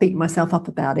today and I'm not beating myself up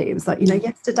about it. It was like,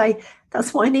 yesterday,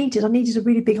 that's what I needed. I needed a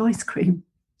really big ice cream.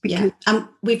 Yeah,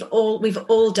 we've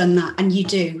all done that, and you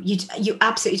do. You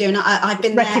absolutely do. And I've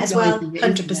been there as well,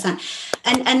 100%.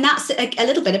 And that's a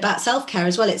little bit about self-care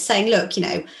as well. It's saying, look,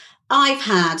 I've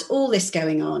had all this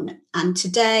going on, and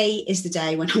today is the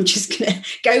day when I'm just going to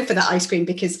go for that ice cream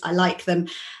because I like them.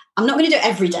 I'm not going to do it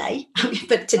every day,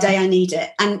 but today I need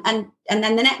it. And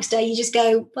then the next day you just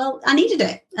go, well, I needed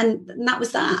it. And that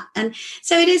was that. And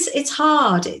so it's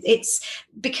hard. It's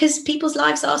because people's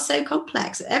lives are so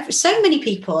complex. So many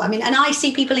people, and I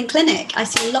see people in clinic. I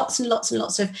see lots and lots and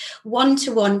lots of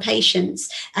one-to-one patients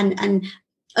and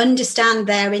understand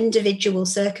their individual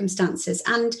circumstances.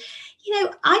 And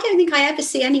I don't think I ever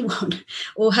see anyone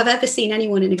or have ever seen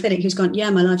anyone in a clinic who's gone, yeah,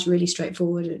 my life's really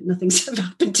straightforward. Nothing's ever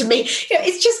happened to me.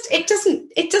 It's just, it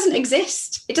doesn't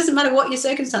exist. It doesn't matter what your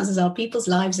circumstances are. People's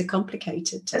lives are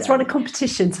complicated. Let's run a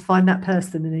competition to find that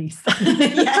person, Annice.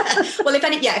 Yeah. Well, if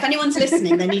anyone's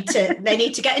listening, they need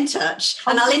to get in touch,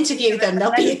 and I'll interview them.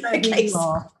 They'll be a case.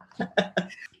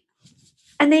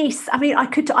 Annice, I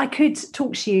could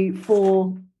talk to you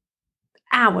for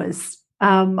hours.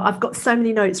 I've got so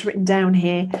many notes written down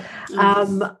here.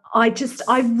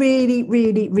 I really,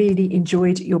 really, really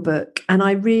enjoyed your book, and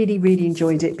I really, really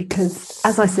enjoyed it because,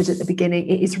 as I said at the beginning,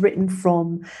 it is written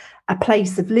from a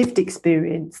place of lived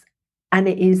experience, and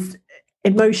it is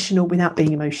emotional without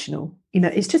being emotional.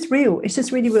 It's just real. It's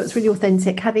just really real. It's really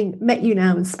authentic. Having met you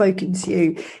now and spoken to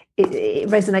you, it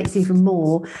resonates even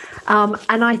more.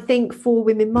 And I think for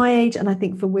women my age, and I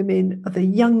think for women of a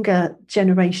younger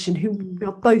generation who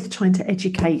are both trying to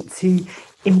educate to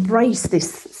embrace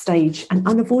this stage, an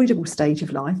unavoidable stage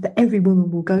of life that every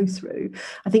woman will go through.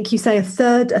 I think you say a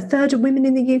third of women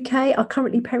in the UK are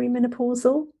currently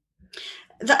perimenopausal.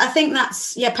 I think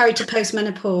that's, peri to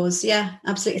postmenopause. Yeah,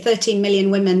 absolutely. 13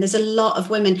 million women. There's a lot of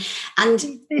women,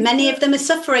 and many of them are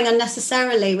suffering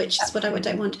unnecessarily, which is what I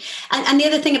don't want. And the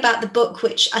other thing about the book,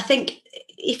 which I think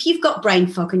if you've got brain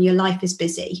fog and your life is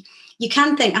busy, you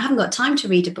can think, I haven't got time to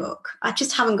read a book. I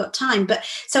just haven't got time. But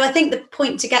so I think the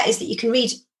point to get is that you can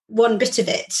read one bit of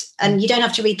it, and you don't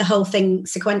have to read the whole thing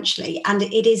sequentially. And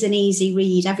it is an easy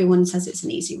read. Everyone says it's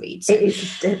an easy read. So it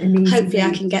is an easy hopefully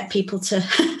read. I can get people to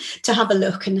have a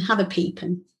look and have a peep.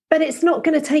 But it's not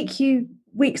going to take you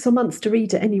weeks or months to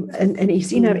read it anyway. And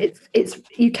it's,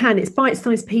 it's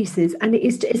bite-sized pieces, and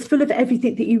it's full of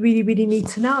everything that you really, really need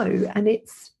to know. And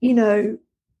it's,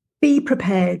 be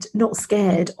prepared, not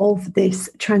scared of this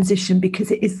transition,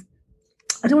 because it is,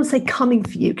 I don't want to say coming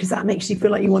for you, because that makes you feel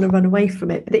like you want to run away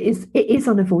from it, but it is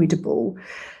unavoidable.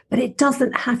 But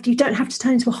you don't have to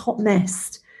turn into a hot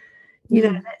mess.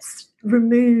 Let's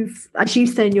remove, as you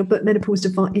say in your book, menopause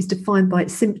is defined by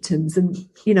its symptoms, and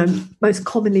most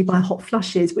commonly by hot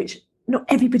flushes, which not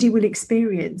everybody will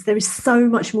experience. There is so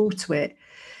much more to it.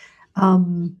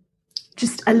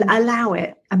 Just allow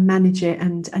it and manage it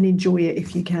and enjoy it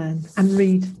if you can, and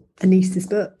read Annice's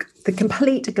book, The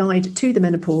Complete Guide to the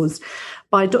Menopause,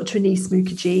 by Dr. Annice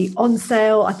Mukherjee, on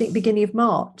sale, I think, beginning of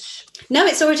March. No,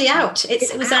 it's already out.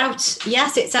 It was out.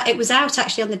 Yes, it was out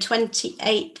actually on the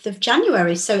 28th of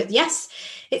January. So yes,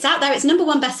 it's out there. It's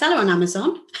 #1 bestseller on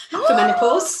Amazon for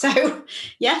menopause. So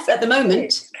yes, at the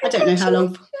moment, I don't know how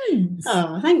long.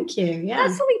 Oh, thank you. Yeah,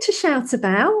 that's something to shout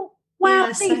about.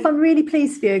 Wow, yeah, I'm really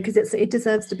pleased for you, because it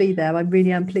deserves to be there. I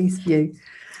really am pleased for you.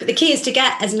 But the key is to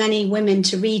get as many women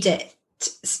to read it,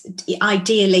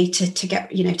 ideally to get,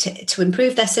 to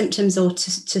improve their symptoms, or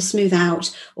to smooth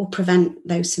out or prevent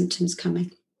those symptoms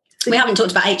coming. We haven't talked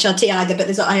about HRT either,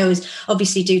 but I always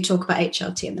obviously do talk about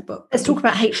HRT in the book. Let's talk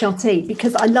about HRT,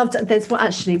 because I loved it.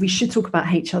 Actually, we should talk about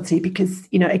HRT, because,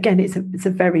 again,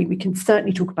 we can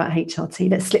certainly talk about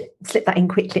HRT. Let's slip that in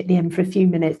quickly at the end for a few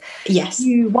minutes. Yes.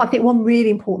 I think one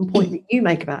really important point that you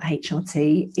make about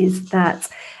HRT is that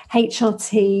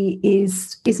HRT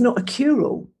is not a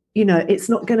cure-all. It's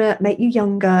not going to make you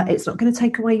younger. It's not going to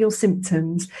take away your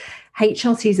symptoms.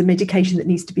 HRT is a medication that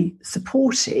needs to be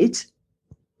supported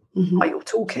by your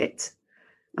toolkit.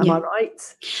 Am I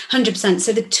right? 100%.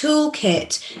 So the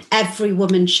toolkit every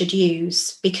woman should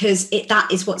use, because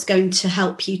that is what's going to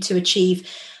help you to achieve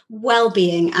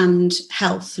well-being and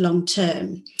health long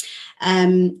term.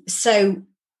 So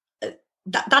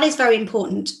that is very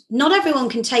important. Not everyone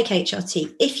can take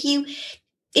HRT.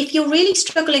 If you're really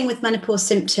struggling with menopause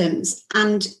symptoms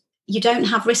and you don't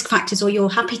have risk factors, or you're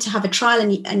happy to have a trial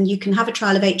and you can have a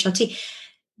trial of HRT,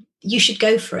 you should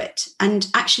go for it. And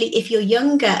actually, if you're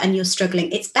younger and you're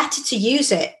struggling, it's better to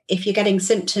use it if you're getting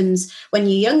symptoms when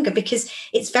you're younger, because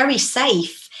it's very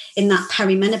safe in that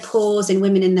perimenopause, in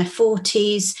women in their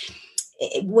 40s,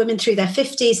 women through their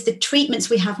 50s. The treatments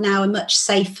we have now are much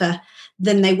safer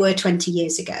than they were 20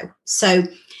 years ago. So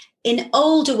in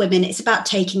older women, it's about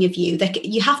taking a view that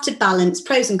you have to balance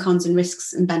pros and cons and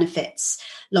risks and benefits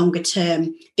longer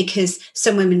term, because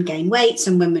some women gain weight,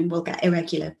 some women will get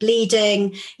irregular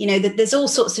bleeding. There's all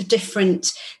sorts of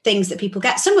different things that people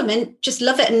get. Some women just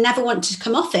love it and never want to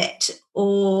come off it,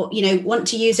 or, want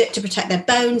to use it to protect their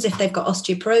bones if they've got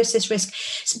osteoporosis risk.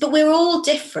 But we're all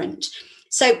different.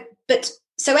 So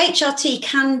HRT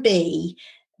can be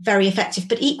very effective,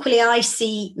 but equally I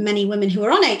see many women who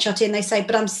are on HRT and they say,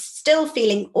 but I'm still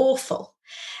feeling awful.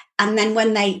 And then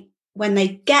when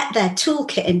they get their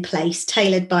toolkit in place,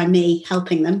 tailored by me,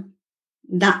 helping them,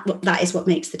 that is what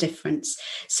makes the difference.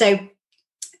 So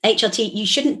HRT, you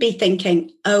shouldn't be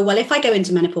thinking, oh, well, if I go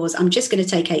into menopause, I'm just going to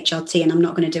take HRT and I'm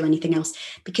not going to do anything else,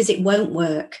 because it won't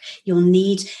work. You'll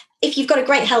need, if you've got a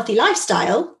great healthy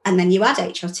lifestyle and then you add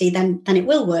HRT, then it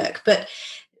will work. But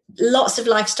lots of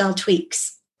lifestyle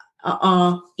tweaks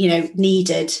are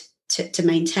needed to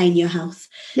maintain your health.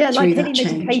 Yeah, like any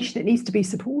medication, it needs to be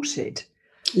supported.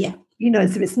 Yeah.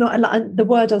 So it's not the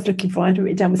word I was looking for, I wrote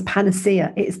it down, was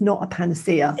panacea. It's not a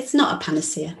panacea. It's not a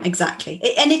panacea, exactly.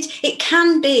 It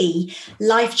can be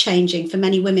life-changing for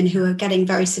many women who are getting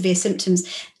very severe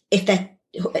symptoms. If their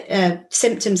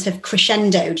symptoms have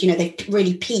crescendoed, they've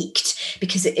really peaked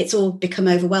because it's all become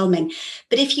overwhelming.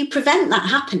 But if you prevent that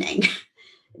happening,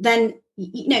 then,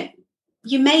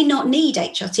 you may not need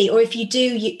HRT, or if you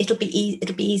do, it'll be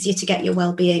easier to get your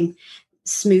well-being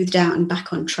smoothed out and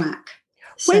back on track.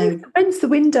 So, when's the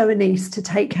window, Annice, to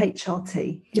take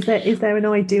HRT? Is there an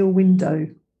ideal window?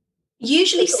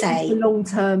 Usually say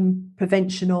long-term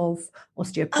prevention of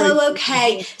osteoporosis. Oh,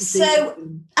 okay. So,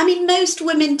 most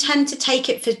women tend to take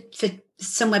it for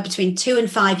somewhere between 2 and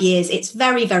 5 years. It's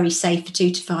very, very safe for 2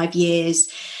 to 5 years.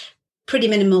 Pretty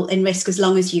minimal in risk, as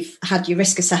long as you've had your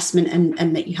risk assessment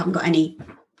and that you haven't got any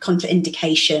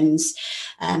contraindications.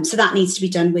 So that needs to be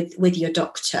done with your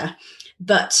doctor.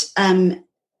 But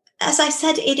as I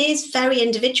said, it is very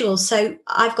individual. So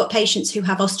I've got patients who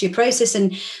have osteoporosis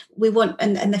and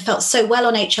and they felt so well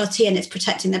on HRT and it's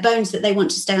protecting their bones that they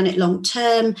want to stay on it long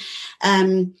term.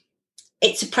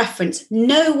 It's a preference.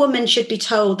 No woman should be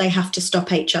told they have to stop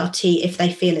HRT if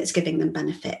they feel it's giving them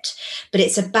benefit. But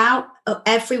it's about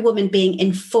every woman being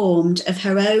informed of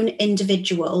her own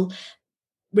individual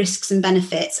risks and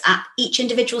benefits at each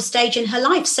individual stage in her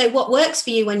life. So what works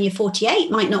for you when you're 48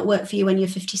 might not work for you when you're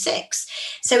 56.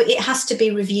 So it has to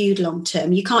be reviewed long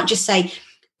term. You can't just say,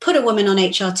 put a woman on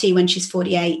HRT when she's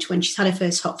 48, when she's had her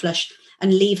first hot flush,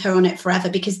 and leave her on it forever,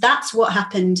 because that's what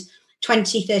happened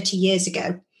 20, 30 years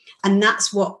ago. And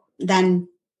that's what then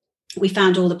we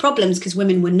found all the problems, because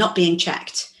women were not being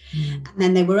checked. And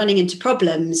then they were running into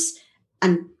problems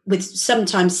and with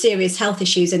sometimes serious health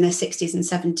issues in their 60s and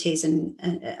 70s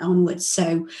and onwards.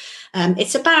 So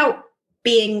it's about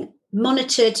being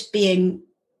monitored, being,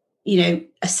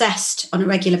 assessed on a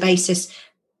regular basis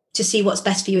to see what's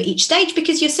best for you at each stage,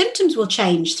 because your symptoms will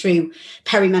change through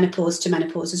perimenopause to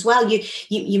menopause as well.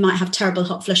 You might have terrible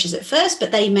hot flushes at first,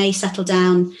 but they may settle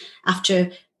down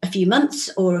after a few months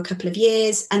or a couple of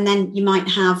years, and then you might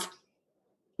have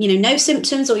no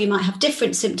symptoms, or you might have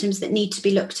different symptoms that need to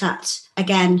be looked at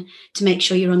again to make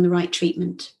sure you're on the right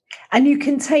treatment. And you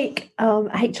can take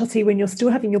HRT when you're still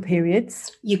having your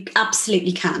periods? You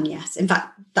absolutely can, yes. In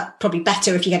fact, that's probably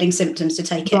better if you're getting symptoms to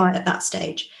take it at that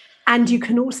stage. And you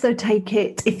can also take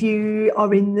it if you are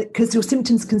because your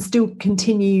symptoms can still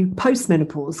continue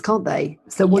post-menopause, can't they?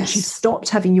 So once you've stopped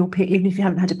having your period, even if you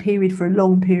haven't had a period for a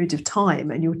long period of time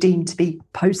and you're deemed to be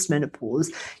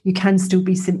post-menopause, you can still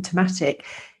be symptomatic.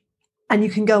 And you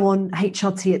can go on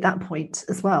HRT at that point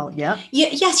as well, yeah?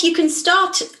 Yes, you can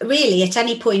start really at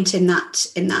any point in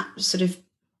that sort of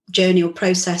journey or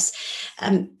process.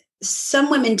 Some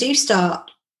women do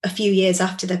start a few years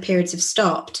after their periods have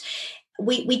stopped.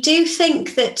 We do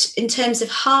think that in terms of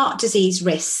heart disease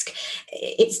risk,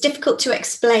 it's difficult to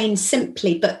explain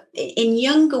simply, but in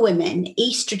younger women,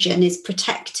 estrogen is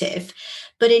protective.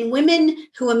 But in women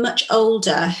who are much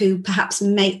older, who perhaps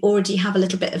may already have a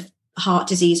little bit of heart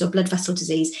disease or blood vessel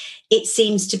disease, it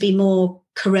seems to be more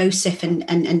corrosive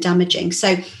and damaging.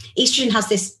 So estrogen has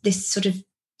this sort of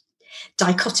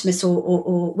dichotomous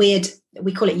or weird,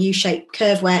 we call it U-shaped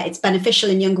curve, where it's beneficial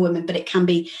in younger women, but it can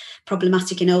be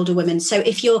problematic in older women. So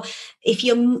if you're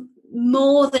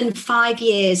more than 5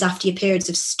 years after your periods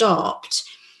have stopped,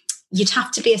 you'd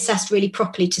have to be assessed really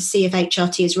properly to see if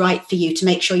HRT is right for you, to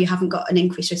make sure you haven't got an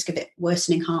increased risk of it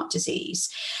worsening heart disease.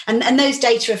 And those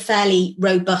data are fairly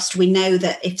robust. We know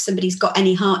that if somebody's got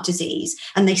any heart disease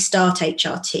and they start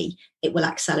HRT, it will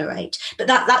accelerate. But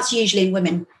that's usually in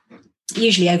women,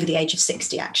 usually over the age of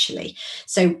 60, actually.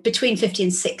 So between 50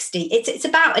 and 60, it's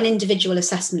about an individual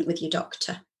assessment with your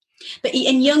doctor. But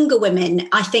in younger women,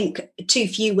 I think too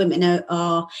few women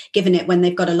are given it when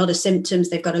they've got a lot of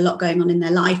symptoms, they've got a lot going on in their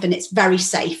life, and it's very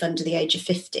safe under the age of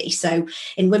 50. So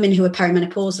in women who are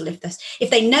perimenopausal, if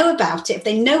they know about it, if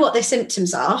they know what their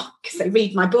symptoms are, because they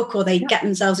read my book or they get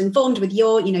themselves informed with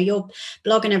your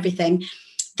blog and everything,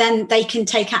 then they can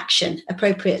take action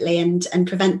appropriately and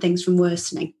prevent things from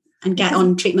worsening and get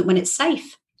on treatment when it's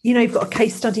safe. You've got a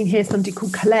case study in here, somebody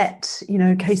called Colette,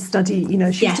 case study,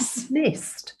 she's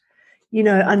dismissed.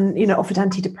 And offered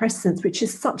antidepressants, which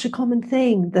is such a common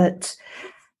thing that,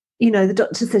 the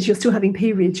doctor says you're still having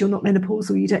periods, you're not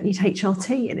menopausal, you don't need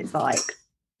HRT. And it's like,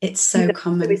 it's so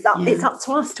common. So it's up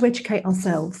to us to educate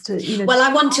ourselves. Well,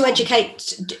 I want to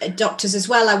educate doctors as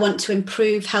well. I want to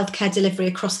improve healthcare delivery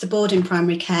across the board in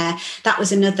primary care. That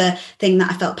was another thing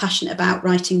that I felt passionate about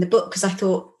writing the book, because I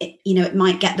thought, it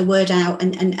might get the word out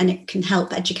and it can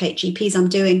help educate GPs. I'm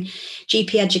doing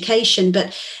GP education,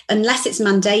 but unless it's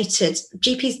mandated,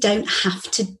 GPs don't have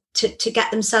to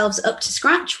get themselves up to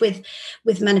scratch with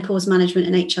menopause management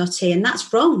and HRT. And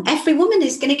that's wrong. Every woman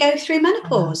is going to go through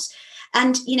menopause.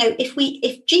 And,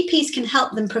 if GPs can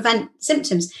help them prevent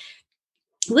symptoms,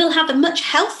 we'll have a much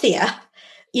healthier,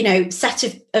 set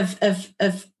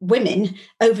of women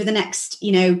over the next,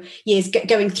 years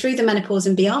going through the menopause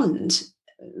and beyond,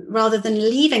 rather than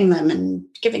leaving them and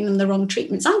giving them the wrong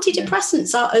treatments.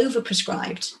 Antidepressants are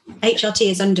overprescribed.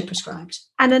 HRT is underprescribed.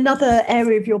 And another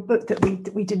area of your book that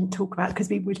we didn't talk about, because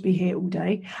we would be here all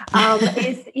day,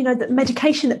 is, the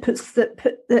medication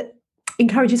that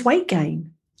encourages weight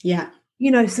gain. Yeah.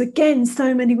 So again,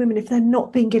 so many women, if they're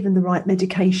not being given the right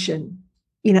medication,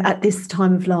 at this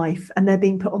time of life, and they're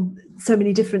being put on so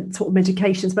many different sort of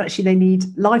medications, but actually they need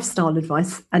lifestyle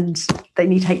advice and they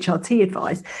need HRT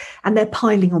advice, and they're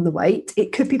piling on the weight.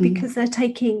 It could be because they're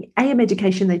taking a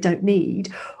medication they don't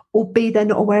need, or B, they're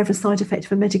not aware of a side effect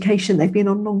of a medication they've been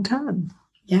on long term.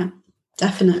 Yeah.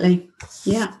 Definitely.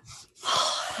 Yeah.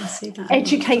 I see that.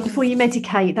 Educate before you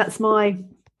medicate. That's my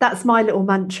little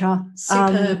mantra.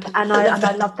 Superb. And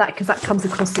I love that, because that comes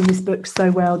across in this book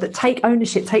so well, that take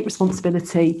ownership, take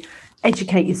responsibility,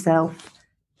 educate yourself,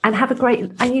 and have a great,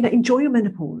 and enjoy your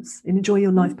menopause and enjoy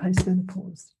your life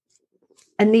post-menopause.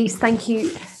 Annice, thank you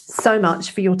so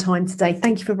much for your time today.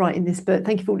 Thank you for writing this book.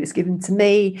 Thank you for all it's given to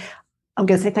me. I'm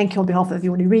going to say thank you on behalf of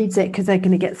everyone who reads it, because they're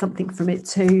going to get something from it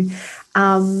too.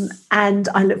 And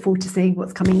I look forward to seeing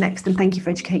what's coming next. And thank you for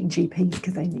educating GPs,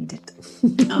 because they need it.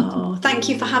 Oh, thank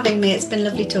you for having me. It's been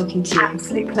lovely talking to you.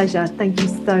 Absolute pleasure. Thank you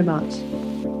so much.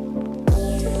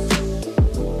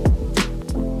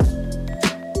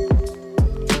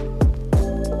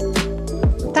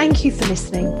 Thank you for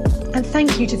listening, and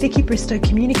thank you to Vicky Bristow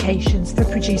Communications for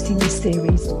producing this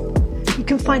series. You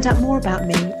can find out more about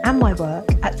me and my work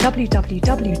at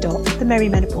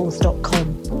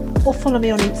www.themerrymenopause.com, or follow me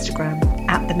on Instagram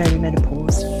at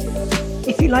 @themerrymenopause.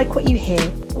 If you like what you hear,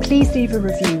 please leave a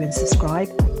review and subscribe.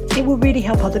 It will really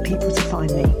help other people to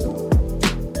find me.